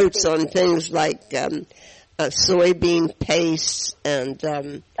little notes on things like soybean paste and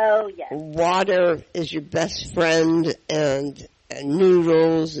water is your best friend, and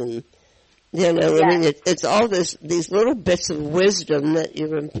noodles, and I mean, it's all these little bits of wisdom that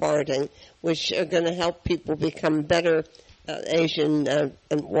you're imparting, which are going to help people become better Asian and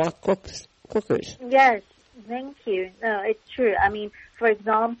wok cookers. Yes, thank you. No, it's true. I mean, for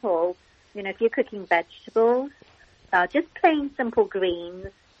example, if you're cooking vegetables, just plain simple greens.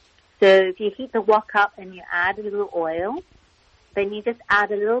 So if you heat the wok up and you add a little oil, then you just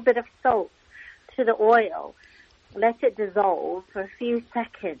add a little bit of salt to the oil. Let it dissolve for a few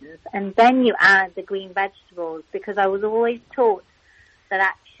seconds, and then you add the green vegetables, because I was always taught that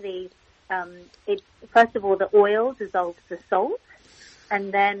actually, first of all, the oil dissolves the salt,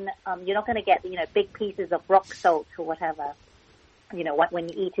 and then you're not going to get, big pieces of rock salt or whatever, when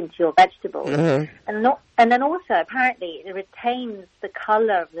you eat into your vegetables. And then also, apparently, it retains the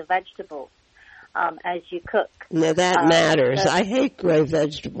color of the vegetables as you cook. Now that matters. I hate gray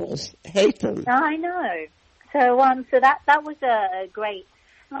vegetables. Hate them. I know. So that was a great.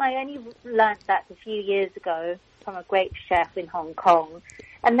 I only learned that a few years ago from a great chef in Hong Kong.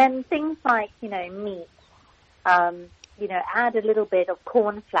 And then things like meat. Add a little bit of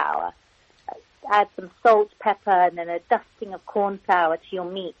corn flour. Add some salt, pepper, and then a dusting of corn flour to your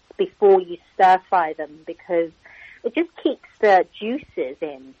meat before you stir fry them, because it just keeps the juices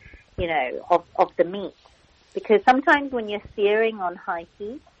in, of the meat. Because sometimes when you're searing on high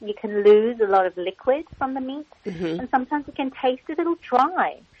heat, you can lose a lot of liquid from the meat, and sometimes it can taste a little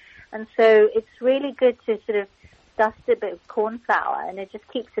dry. And so it's really good to sort of dust a bit of corn flour, and it just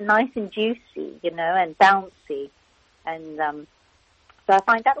keeps it nice and juicy, and bouncy. And so I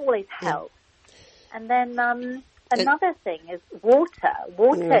find that always helps. And then another thing is water.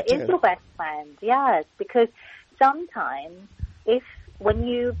 Water is your best friend, yes, because sometimes when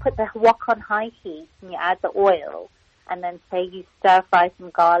you put the wok on high heat and you add the oil, and then say you stir fry some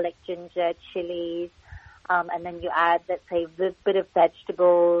garlic, ginger, chilies, and then you add, let's say, a bit of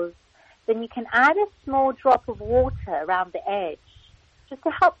vegetables, then you can add a small drop of water around the edge just to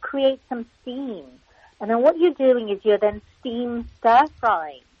help create some steam. And then what you're doing is you're then steam stir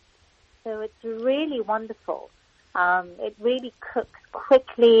frying. So it's really wonderful. It really cooks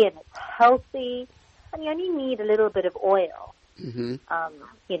quickly and it's healthy, and you only need a little bit of oil. And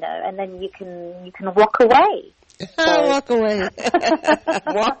then you can walk away. Walk away.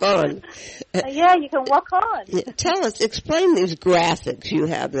 Walk on. Yeah, you can walk on. Tell us, explain these graphics you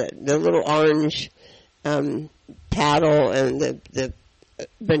have, the little orange paddle and the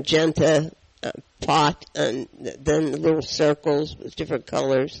magenta pot, and then the little circles with different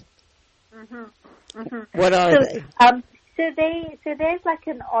colors. What are they? So there's like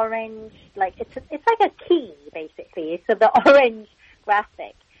an orange, like it's like a key basically. So the orange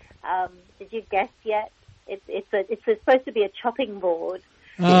graphic. Did you guess yet? It's supposed to be a chopping board.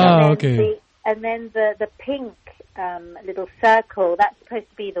 Okay. And then the pink little circle, that's supposed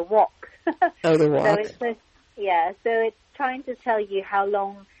to be the wok. Oh, the wok. So it's trying to tell you how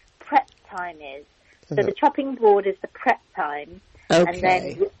long prep time is. So the chopping board is the prep time.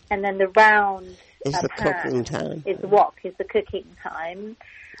 Okay. And then the round is the cooking time. Is the wok, is the cooking time.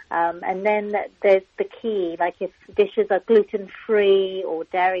 And then there's the key, like if dishes are gluten-free or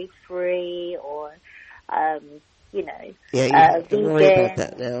dairy-free or, you don't have to worry about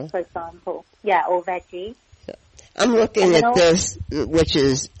that now. For example. Yeah, or veggie. I'm looking at this, which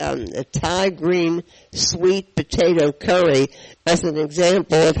is a Thai green sweet potato curry, as an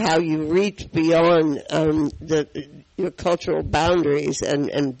example of how you reach beyond your cultural boundaries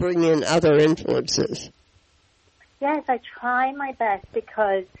and bring in other influences. Yes, I try my best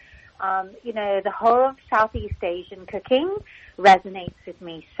because, the whole of Southeast Asian cooking resonates with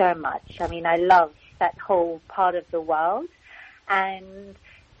me so much. I mean, I love that whole part of the world. And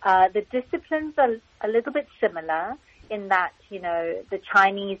the disciplines are a little bit similar in that, the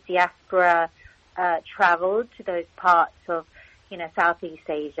Chinese diaspora traveled to those parts of, Southeast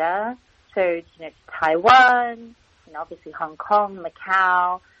Asia. So, Taiwan, obviously Hong Kong,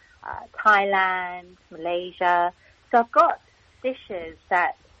 Macau, Thailand, Malaysia. So I've got dishes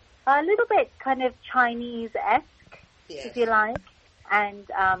that are a little bit kind of Chinese-esque, if you like, and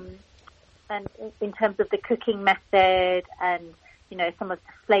in terms of the cooking method and, some of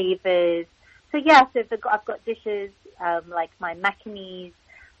the flavors. So I've got dishes like my Macanese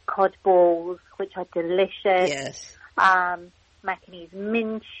cod balls, which are delicious. Yes. Macanese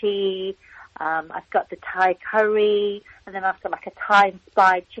minchi. I've got the Thai curry, and then I've got like a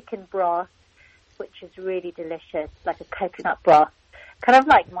Thai-inspired chicken broth, which is really delicious, like a coconut broth. Kind of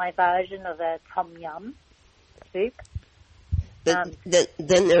like my version of a tom yum soup. Then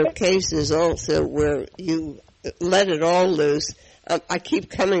there are cases also where you let it all loose. I keep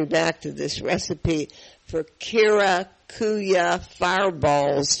coming back to this recipe for Kira Kuya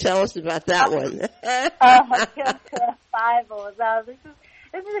fireballs. Tell us about that one. Kira Kuya fireballs.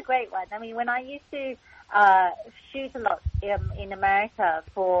 This is a great one. I mean, when I used to shoot a lot in America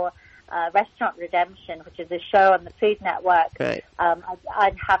for Restaurant Redemption, which is a show on the Food Network, right.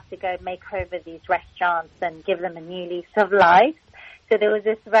 I'd have to go make over these restaurants and give them a new lease of life. So there was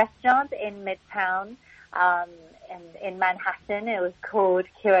this restaurant in Midtown in Manhattan. It was called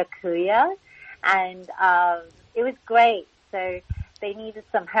Kira Kuya, and it was great. So they needed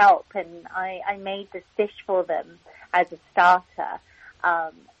some help, and I made this dish for them as a starter,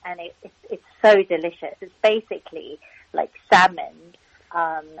 and it's so delicious. It's basically like salmon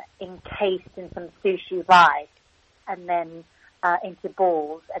encased in some sushi rice, and then into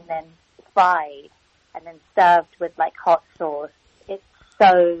balls, and then fried, and then served with like hot sauce. It's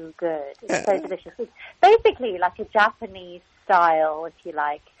so good. It's so delicious. It's basically like a Japanese style, if you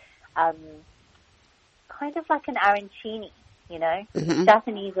like, kind of like an arancini, Mm-hmm.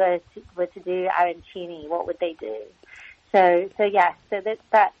 Japanese were to do arancini, what would they do? So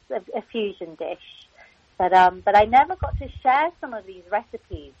that's a fusion dish. But I never got to share some of these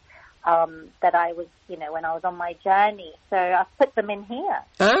recipes that I was, when I was on my journey. So I've put them in here.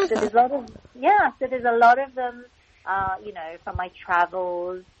 Uh-huh. So there's a lot of them, from my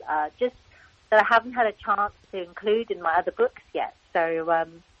travels, just that I haven't had a chance to include in my other books yet. So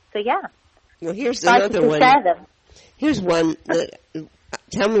yeah. Well, here's another one. Share them. Here's one that,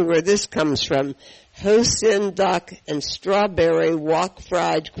 tell me where this comes from. Hoisin duck and strawberry wok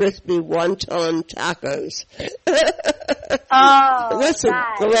fried crispy wonton tacos. That's a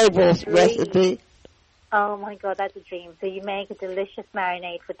global recipe. Oh my God, that's a dream. So you make a delicious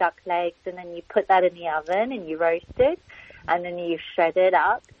marinade for duck legs, and then you put that in the oven and you roast it, and then you shred it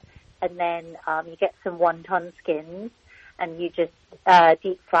up, and then you get some wonton skins, and you just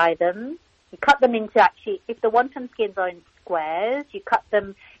deep fry them. You cut them into, actually, if the wonton skins are in squares, you cut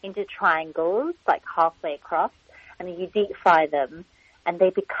them into triangles, like halfway across, and then you deep fry them, and they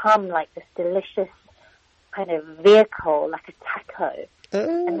become like this delicious kind of vehicle, like a taco.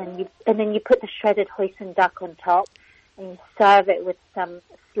 And then you put the shredded hoisin duck on top, and you serve it with some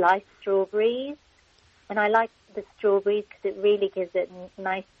sliced strawberries. And I like the strawberries because it really gives it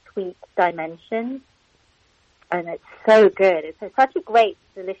nice sweet dimension, and it's so good. It's such a great,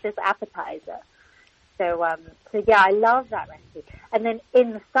 delicious appetizer. So yeah, I love that recipe. And then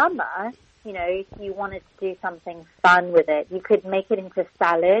in the summer, if you wanted to do something fun with it, you could make it into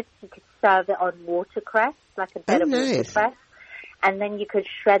salad. You could serve it on watercress, like a bed of watercress. And then you could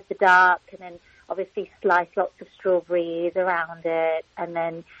shred the duck, and then obviously slice lots of strawberries around it, and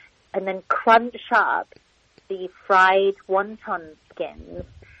then crunch up the fried wonton skins,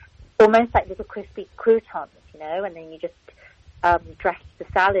 almost like little crispy croutons, and then you just dress the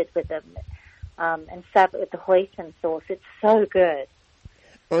salad with them and serve it with the hoisin sauce. It's so good.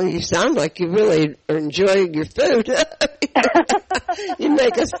 Well, you sound like you really are enjoying your food. You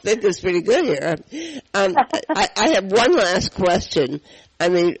make us think it's pretty good here. I have one last question. I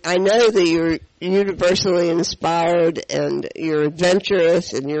mean, I know that you're universally inspired and you're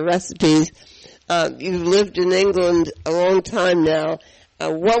adventurous in your recipes. You've lived in England a long time now.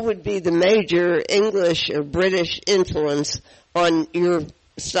 What would be the major English or British influence on your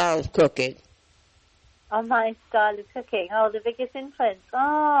style of cooking? on my style of cooking? Oh, the biggest influence.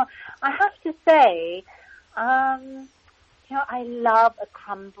 Oh, I have to say, I love a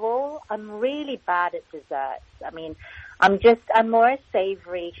crumble. I'm really bad at desserts. I mean, I'm more a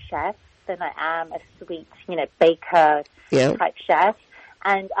savory chef than I am a sweet, baker type chef.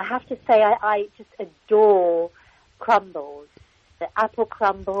 And I have to say, I just adore crumbles. The apple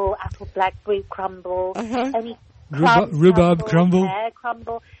crumble, apple blackberry crumble, any rhubarb crumble, pear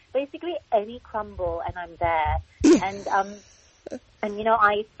crumble, basically any crumble, and I'm there. And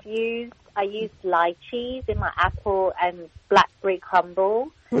I used lychees in my apple and blackberry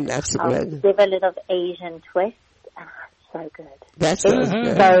crumble. That's good. Give a little Asian twist. So good. That's so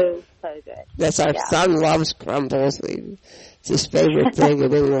good. So good. That's our son loves crumbles. It's his favorite thing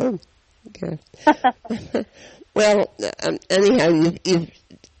in England. Okay. Well, anyhow, you've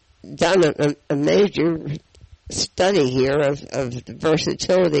done a major study here of the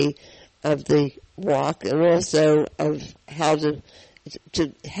versatility of the wok, and also of how to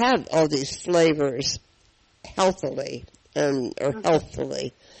have all these flavors healthily or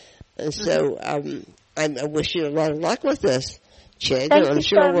healthfully. And so I wish you a lot of luck with this, Chig.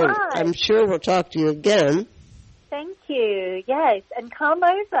 I'm sure we'll talk to you again. Thank you. Yes, and come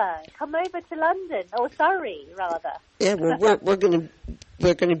over to London, or Surrey, rather. Yeah, well, we're going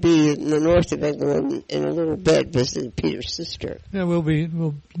to be in the north of England in a little bit, visiting Peter's sister. Yeah, we're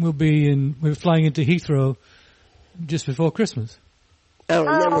flying into Heathrow just before Christmas. Oh,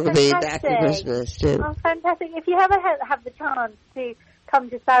 and then we'll be back for Christmas too. Oh, fantastic! If you ever have the chance to come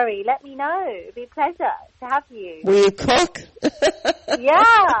to Surrey, let me know. It'd be a pleasure to have you. Will you cook? Yeah,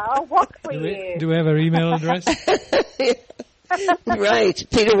 I'll walk for you. Do we have our email address? Right.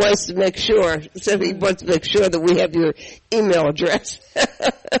 Peter wants to make sure. So he wants to make sure that we have your email address.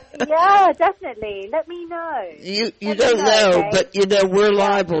 Yeah, definitely. Let me know. You don't know, okay? But we're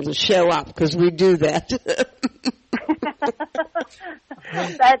liable to show up because we do that.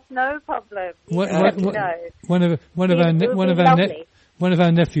 That's no problem. One of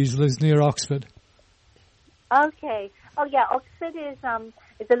our nephews lives near Oxford. Okay. Oh yeah, Oxford is a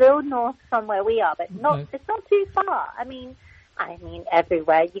little north from where we are, but it's not too far. I mean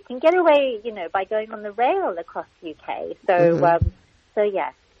everywhere you can get away, by going on the rail across UK. So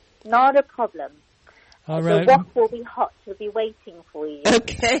yes, not a problem. All right. The wok will be hot. We'll be waiting for you.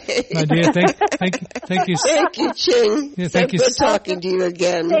 Okay. My dear, thank you. Thank you, Ching. Yeah, thank you. Good talking to you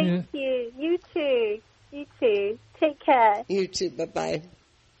again. Thank you. You too. Take care. You too. Bye-bye.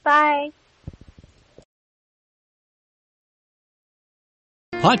 Bye.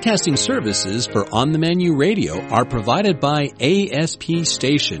 Podcasting services for On the Menu Radio are provided by ASP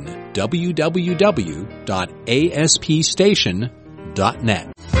Station, www.aspstation.net.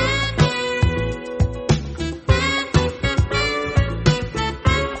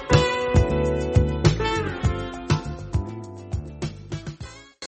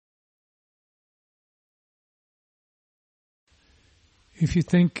 If you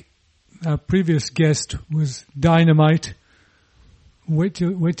think our previous guest was dynamite, wait till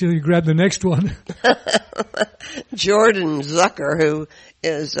you grab the next one. Jordan Zucker, who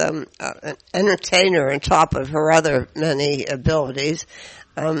is an entertainer on top of her other many abilities,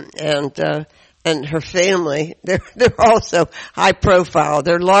 and her family, they're also high profile.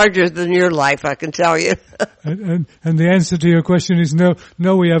 They're larger than your life, I can tell you. and the answer to your question is no.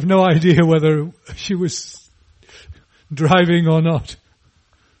 We have no idea whether she was driving or not.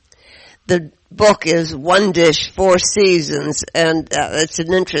 The book is One Dish, Four Seasons, and it's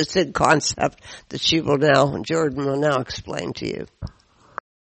an interesting concept that Jordan will now explain to you.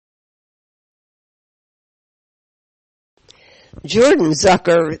 Jordan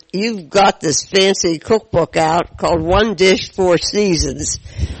Zucker, you've got this fancy cookbook out called One Dish, Four Seasons,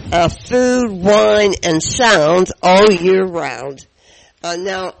 food, wine, and sounds all year round.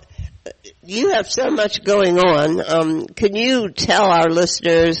 Now, you have so much going on. Can you tell our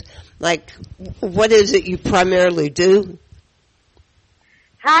listeners, what is it you primarily do?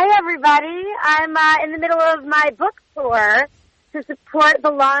 Hi, everybody. I'm in the middle of my book tour to support the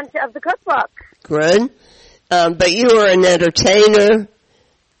launch of the cookbook. Good. But you are an entertainer,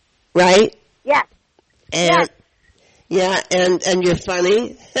 right? Yes. And, yes. Yeah, and you're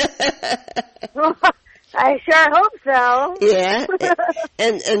funny. I sure hope so. Yeah.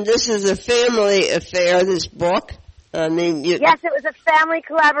 And this is a family affair, this book. Yes, it was a family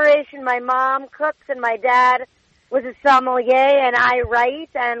collaboration. My mom cooks and my dad was a sommelier and I write,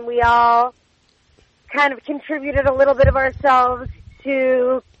 and we all kind of contributed a little bit of ourselves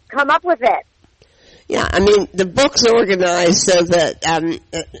to come up with it. Yeah, I mean, the book's organized so that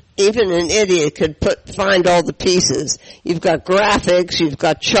even an idiot could find all the pieces. You've got graphics, you've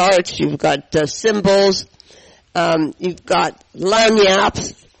got charts, you've got symbols, you've got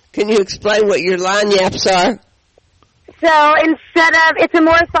lagniappes. Can you explain what your lagniappes are? So it's a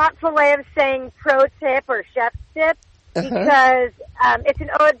more thoughtful way of saying pro tip or chef's tip, because it's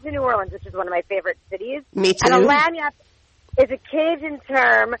an ode to New Orleans, which is one of my favorite cities. Me too. And a lagniappe is a Cajun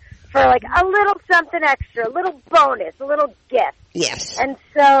term for like a little something extra, a little bonus, a little gift. Yes. And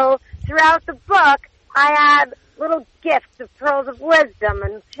so throughout the book, I add little gifts of pearls of wisdom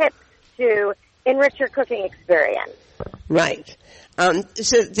and tips to enrich your cooking experience. Right.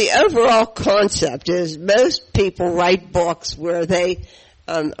 So the overall concept is most people write books where they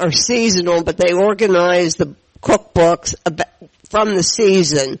are seasonal, but they organize the cookbooks from the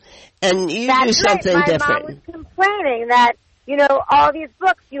season, and you do something different. My mom was complaining that, all these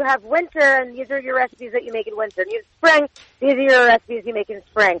books, you have winter, and these are your recipes that you make in winter. And you have spring, these are your recipes you make in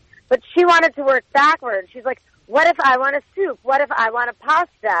spring. But she wanted to work backwards. She's like, what if I want a soup? What if I want a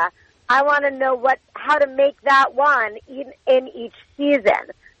pasta? I want to know how to make that one in each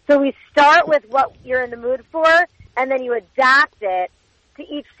season. So we start with what you're in the mood for, and then you adapt it to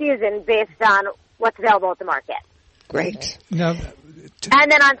each season based on what's available at the market. Great. Now,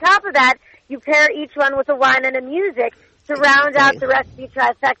 and then on top of that, you pair each one with a wine and a music to round out the recipe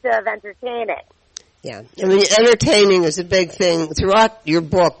trifecta of entertaining. Yeah. I mean, entertaining is a big thing. Throughout your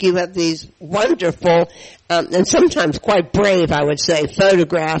book, you have these wonderful, and sometimes quite brave, I would say,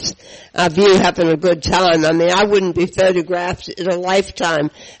 photographs of you having a good time. I mean, I wouldn't be photographed in a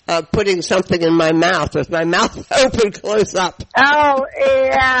lifetime putting something in my mouth with my mouth open close up. Oh,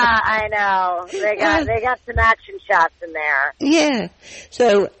 yeah, I know. They got some action shots in there. Yeah.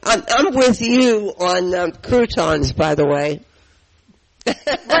 So I'm with you on croutons, by the way.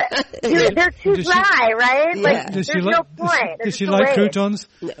 They're too dry, right? Yeah. Like, there's no point. Does she like croutons?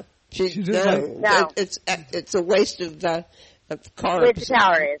 No. No. It's a waste of carbs. Waste of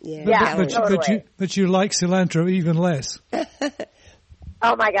calories. Yeah, totally. But you like cilantro even less.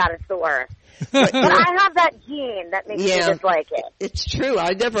 Oh my God, it's the worst. But I have that gene that makes me dislike it. It's true.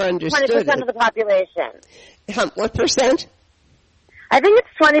 I never understood 20% of the population. What percent? I think it's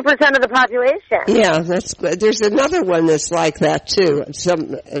 20% of the population. Yeah, that's good. There's another one that's like that too.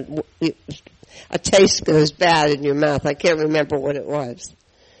 A taste goes bad in your mouth. I can't remember what it was.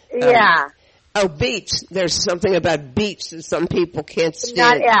 Yeah. Beets. There's something about beets that some people can't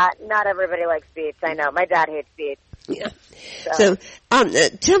stand. Not everybody likes beets. I know. My dad hates beets. Yeah. So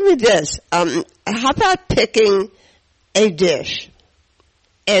tell me this. How about picking a dish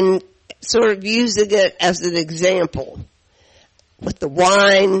and sort of using it as an example? With the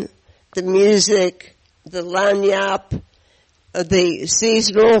wine, the music, the lagniappe, the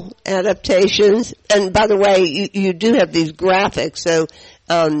seasonal adaptations. And by the way, you do have these graphics, so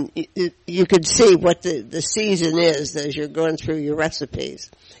you can see what the season is as you're going through your recipes.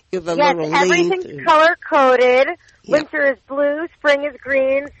 You have a little leaf. Everything's color-coded. Winter is blue, spring is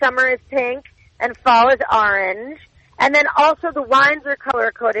green, summer is pink, and fall is orange. And then also the wines are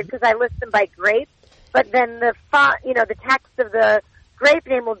color-coded because I list them by grape. But then the font, the text of the grape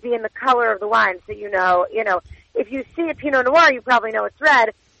name will be in the color of the wine, so if you see a Pinot Noir, you probably know it's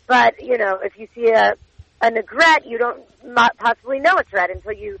red. But if you see a Negrette, you don't possibly know it's red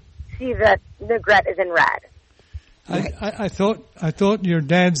until you see that Negrette is in red. I thought your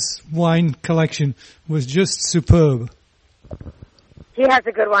dad's wine collection was just superb. He has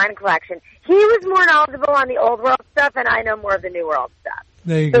a good wine collection. He was more knowledgeable on the old world stuff, and I know more of the new world stuff.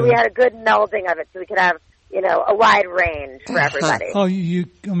 There you go. We had a good melding of it, so we could have, a wide range for everybody. Oh, you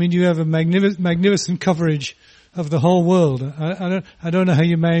have a magnificent coverage of the whole world. I don't know how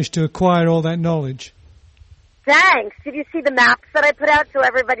you managed to acquire all that knowledge. Thanks. Did you see the maps that I put out so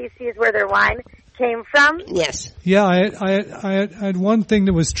everybody sees where their wine came from? Yes. Yeah, I had one thing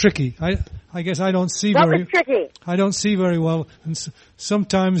that was tricky. I guess I don't see What was tricky? I don't see very well, and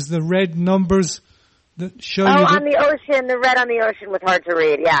sometimes the red numbers that show you. On the ocean, the red on the ocean was hard to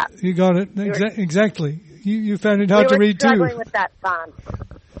read. Yeah. You got it exactly. You found it hard to read too. We were struggling with that font.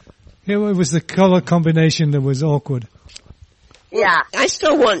 It was the color combination that was awkward. Yeah. I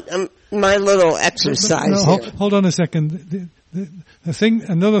still want my little exercise. Hold on a second.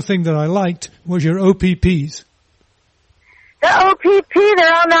 Another thing that I liked was your OPPs. The OPP,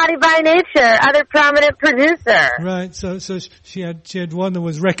 they're all naughty by nature. Other prominent producer. Right. So she had one that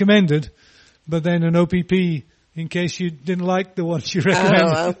was recommended, but then an OPP in case you didn't like the one she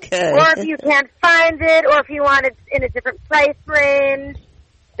recommended. Oh, okay. Or if you can't find it, or if you want it in a different price range.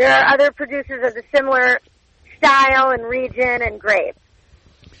 There are other producers of the similar style and region and grape.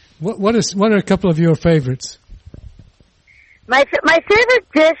 What are a couple of your favorites? My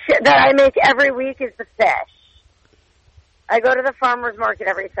favorite dish that I make every week is the fish. I go to the farmer's market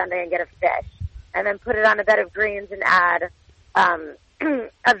every Sunday and get a fish, and then put it on a bed of greens and add a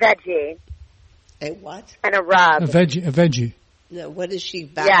veggie. A what? And a rub. A veggie. No, what is she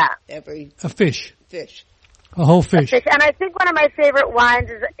back every... A fish. Fish. A whole fish. And I think one of my favorite wines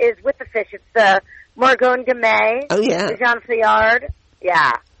is with the fish. It's the Morgon Gamay. Oh, yeah. The Jean Fayard.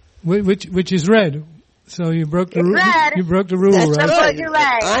 Yeah. Which is red. So you broke the rule. You broke the rule, That's right? Good.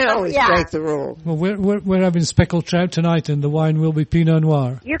 I always break the rule. Well, we're having speckled trout tonight, and the wine will be Pinot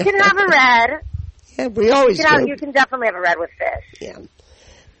Noir. You can have a red. Yeah, we always do. You can definitely have a red with fish. Yeah.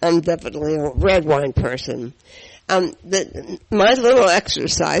 I'm definitely a red wine person. My little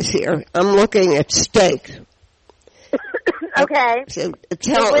exercise here, I'm looking at steak. Okay. So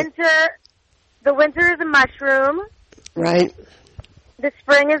the winter is a mushroom. Right. The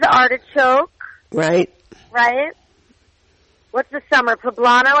spring is artichoke. Right. Right. What's the summer?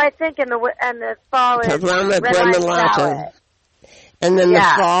 Poblano, I think, and the fall is Poblano red wine shallot. And then the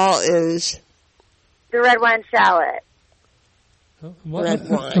fall is the red wine shallot. Red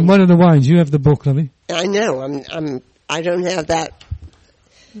wine. And what are the wines? You have the book, Lovey. I know. I don't have that.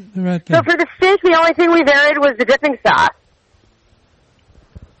 Right there. So for the steak, the only thing we varied was the dipping sauce.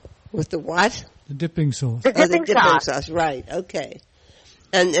 With the what? The dipping sauce. The dipping sauce. Right. Okay.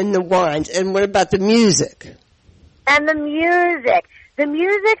 And the wines. And what about the music? And the music. The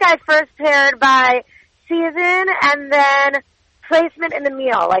music I first paired by season and then placement in the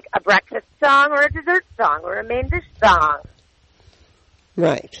meal, like a breakfast song or a dessert song or a main dish song.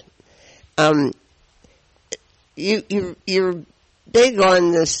 Right. You're big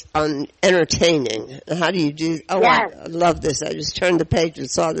on this, on entertaining. How do you do? Oh, yes. I love this. I just turned the page and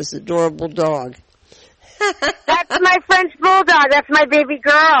saw this adorable dog. That's my French bulldog. That's my baby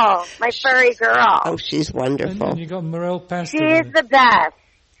girl, my furry girl. Oh, she's wonderful. And you got Morel Pastor. She is the best.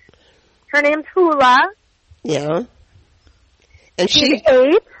 Her name's Hula. Yeah. And she's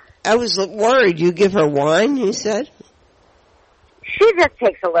 8. I was worried. You give her wine, you said? She just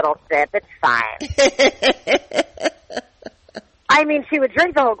takes a little sip. It's fine. I mean, she would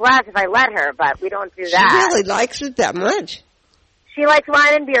drink the whole glass if I let her, but we don't do that. She really likes it that much. She likes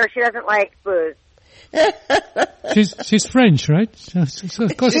wine and beer. She doesn't like booze. She's French, right?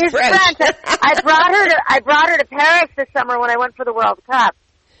 Of course she's French. I brought her to Paris this summer when I went for the World Cup.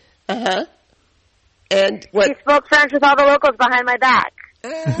 Uh-huh. And what? She spoke French with all the locals behind my back.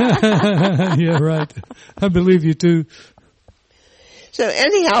 Yeah, right. I believe you too. So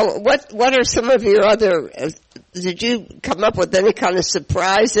anyhow, what are some of your other, did you come up with any kind of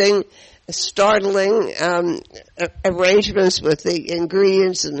surprising, startling arrangements with the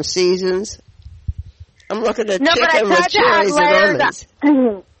ingredients and the seasons? I'm looking at chicken with cherries and almonds.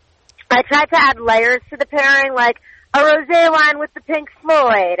 I tried to add layers to the pairing, like a rosé wine with the Pink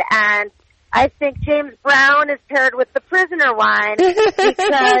Floyd, and I think James Brown is paired with the Prisoner wine because he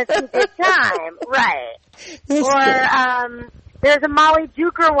did time, right? Or there's a Molly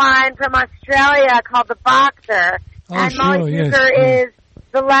Duker wine from Australia called the Boxer, and Molly Duker is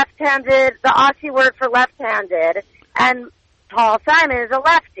the left-handed, the Aussie word for left-handed, and Paul Simon is a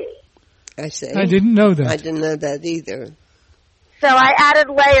lefty. I see. I didn't know that. I didn't know that either. So I added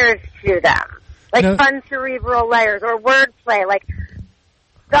layers to them, like fun cerebral layers, or wordplay, like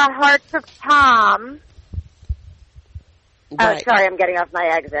the Hearts of Palm. Right. Oh, sorry, I'm getting off my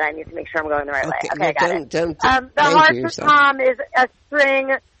exit. I need to make sure I'm going the right way. Okay, I got it. The Hearts of Palm is a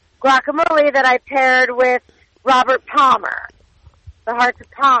spring guacamole that I paired with Robert Palmer. The Hearts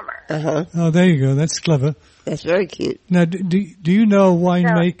of Palmer. Uh-huh. Oh, there you go. That's clever. That's very cute. Now, do you know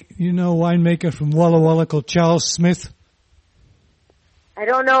winemaker from Walla Walla called Charles Smith? I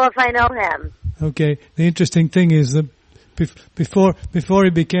don't know if I know him. Okay. The interesting thing is that before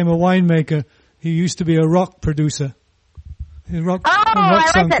he became a winemaker, he used to be a rock producer. I like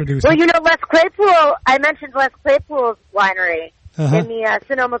that. Producer. Well, you know, Les Claypool, I mentioned Les Claypool's winery in the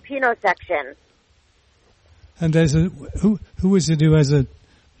Sonoma Pinot section. And there's who is it who has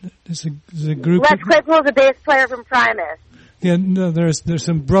there's a group. Les Claypool is a bass player from Primus. Yeah, no, there's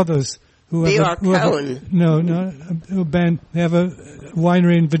some brothers who have a band. They have a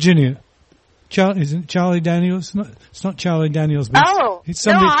winery in Virginia. Isn't Charlie Daniels? It's not Charlie Daniels. But it's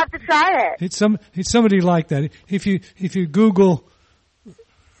somebody, I'll have to try it. It's somebody like that. If you Google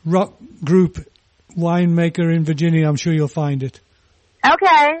rock group winemaker in Virginia, I'm sure you'll find it.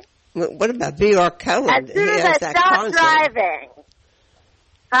 Okay. What about B.R. Cohen? As soon as I stop driving.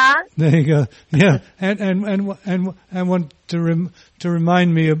 Huh? There you go. Yeah, and want to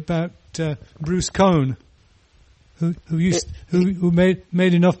remind me about Bruce Cohen, who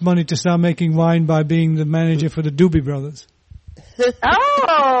made enough money to start making wine by being the manager for the Doobie Brothers.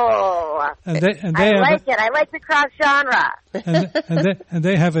 Oh, I like it. I like the cross genre. And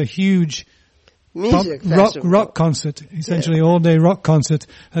they have a huge music rock concert, essentially all day rock concert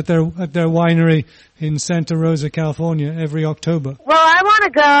at their winery in Santa Rosa, California, every October. Well, I want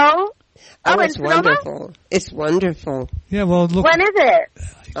to go. Oh, it's wonderful. It's wonderful. Yeah, well, look. When is it?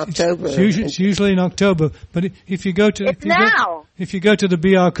 October. It's usually in October, but if you go to if you go to the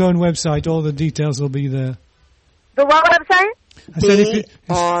B.R. Cohn website, all the details will be there. The what website?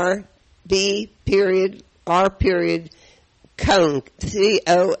 Cohn,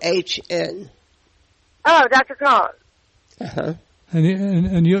 COHN. Oh, Dr. Cohn. Uh-huh.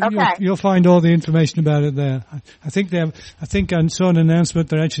 And you'll find all the information about it there. I think I saw an announcement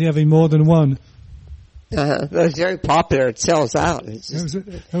they're actually having more than one. It was very popular. It sells out.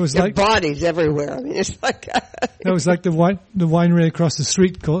 There was like bodies everywhere. I mean, it's like that was like the winery across the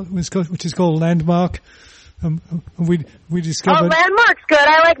street which is called Landmark. We discovered. Oh, Landmark's good.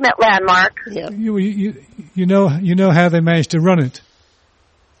 I like Landmark. Yeah. You know how they managed to run it.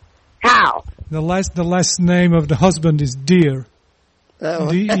 How? The last name of the husband is Deere.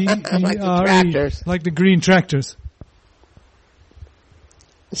 Oh, D-E-E-R-E, like the tractors. Like the green tractors.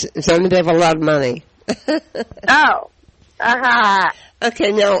 So they have a lot of money. Oh. Uh-huh.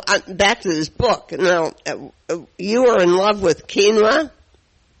 Okay, now back to this book. Now, you are in love with quinoa?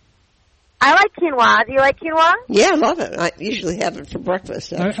 I like quinoa. Do you like quinoa? Yeah, I love it. I usually have it for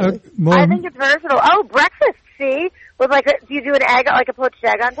breakfast, actually. I think it's versatile. Oh, breakfast, see? With do you do an egg, like a poached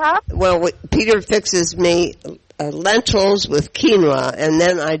egg on top? Well, Peter fixes me lentils with quinoa, and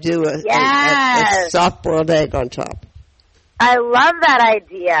then I do a soft-boiled egg on top. I love that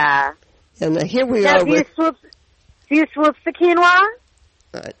idea. And here we are. Do you swoop the quinoa?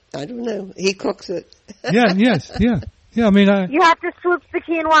 I don't know. He cooks it. Yeah. I mean, you have to swoop the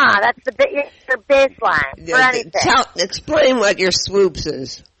quinoa. That's your baseline for anything. Explain what your swoops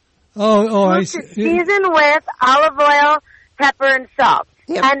is. I see. Season with olive oil, pepper, and salt.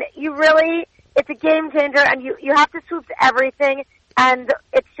 Yep. And it's a game changer, and you have to swoop everything, and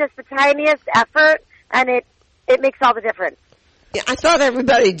it's just the tiniest effort, and it makes all the difference. Yeah, I thought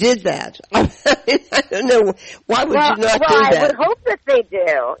everybody did that. I don't know. Why would you not do that? I would hope that they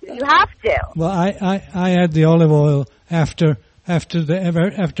do. You have to. Well, I add the olive oil after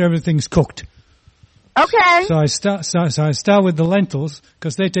everything's cooked. Okay. So I start with the lentils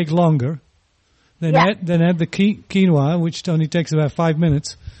because they take longer. Then add the quinoa, which only takes about 5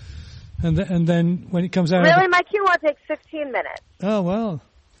 minutes, and then when it comes out. Really, my quinoa takes 15 minutes. Oh well,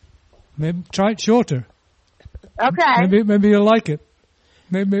 maybe try it shorter. Okay. Maybe you'll like it.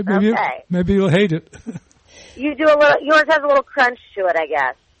 Maybe you'll hate it. You do yours has a little crunch to it, I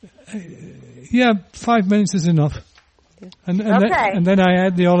guess. Yeah, 5 minutes is enough. And then I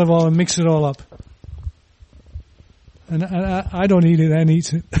add the olive oil and mix it all up. And I don't eat it, Anne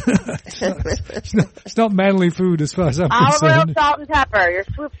eats it. It's not manly food as far as I'm concerned. Olive oil, salt, and pepper. You're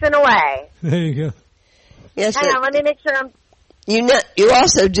swooping away. There you go. Yes. Hang on, let me make sure I'm... You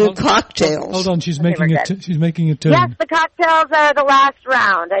also do cocktails. Hold on, she's making a turn. Yes, the cocktails are the last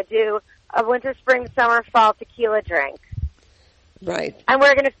round. I do a winter, spring, summer, fall tequila drink. Right. And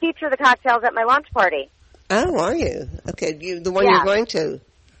we're going to feature the cocktails at my launch party. Oh, are you? Okay, the one you're going to?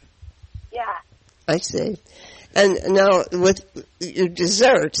 Yeah. I see. And now with your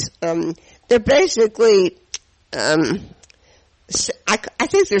desserts, they're basically, I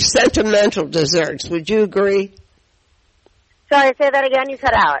think they're sentimental desserts. Would you agree? Sorry, say that again. You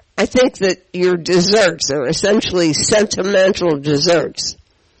cut out. I think that your desserts are essentially sentimental desserts.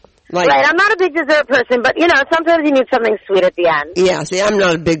 Right, I'm not a big dessert person, but, sometimes you need something sweet at the end. Yeah, see, I'm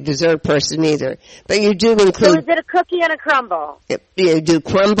not a big dessert person either. But you do include... So is it a cookie and a crumble? You do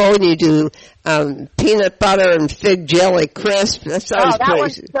crumble, and you do peanut butter and fig jelly crisp. That sounds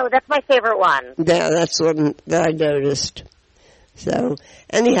crazy. That's my favorite one. Yeah, that's one that I noticed. So,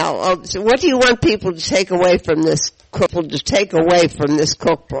 anyhow, so what do you want people to take away from this cookbook?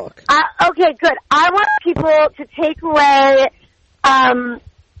 Okay, good. I want people to take away...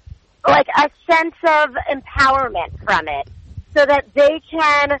 like a sense of empowerment from it so that they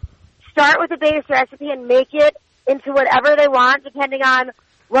can start with a base recipe and make it into whatever they want depending on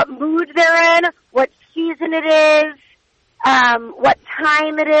what mood they're in, what season it is, what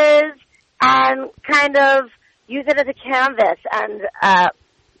time it is, and kind of use it as a canvas and I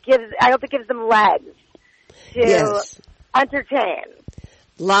hope it gives them legs to entertain.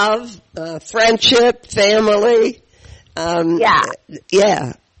 Love, friendship, family.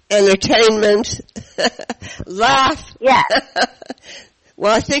 Yeah. Entertainment, laugh. Yeah.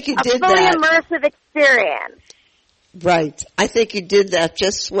 Well, I think you did that. A fully immersive experience. Right. I think you did that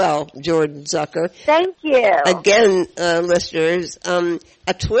just swell, Jordan Zucker. Thank you. Again, listeners,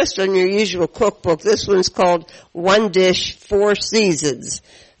 a twist on your usual cookbook. This one's called One Dish, Four Seasons.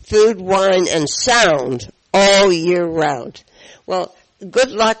 Food, wine, and sound all year round. Well,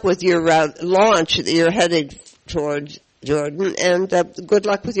 good luck with your launch that you're headed towards, Jordan, and good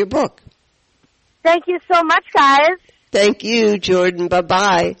luck with your book. Thank you so much, guys. Thank you, Jordan.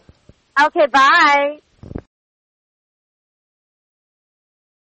 Bye-bye. Okay, bye.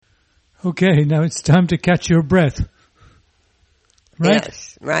 Okay, now it's time to catch your breath. Right?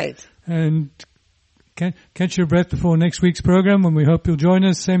 Yes, right. And catch your breath before next week's program, when we hope you'll join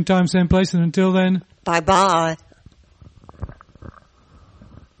us, same time, same place, and until then... Bye-bye.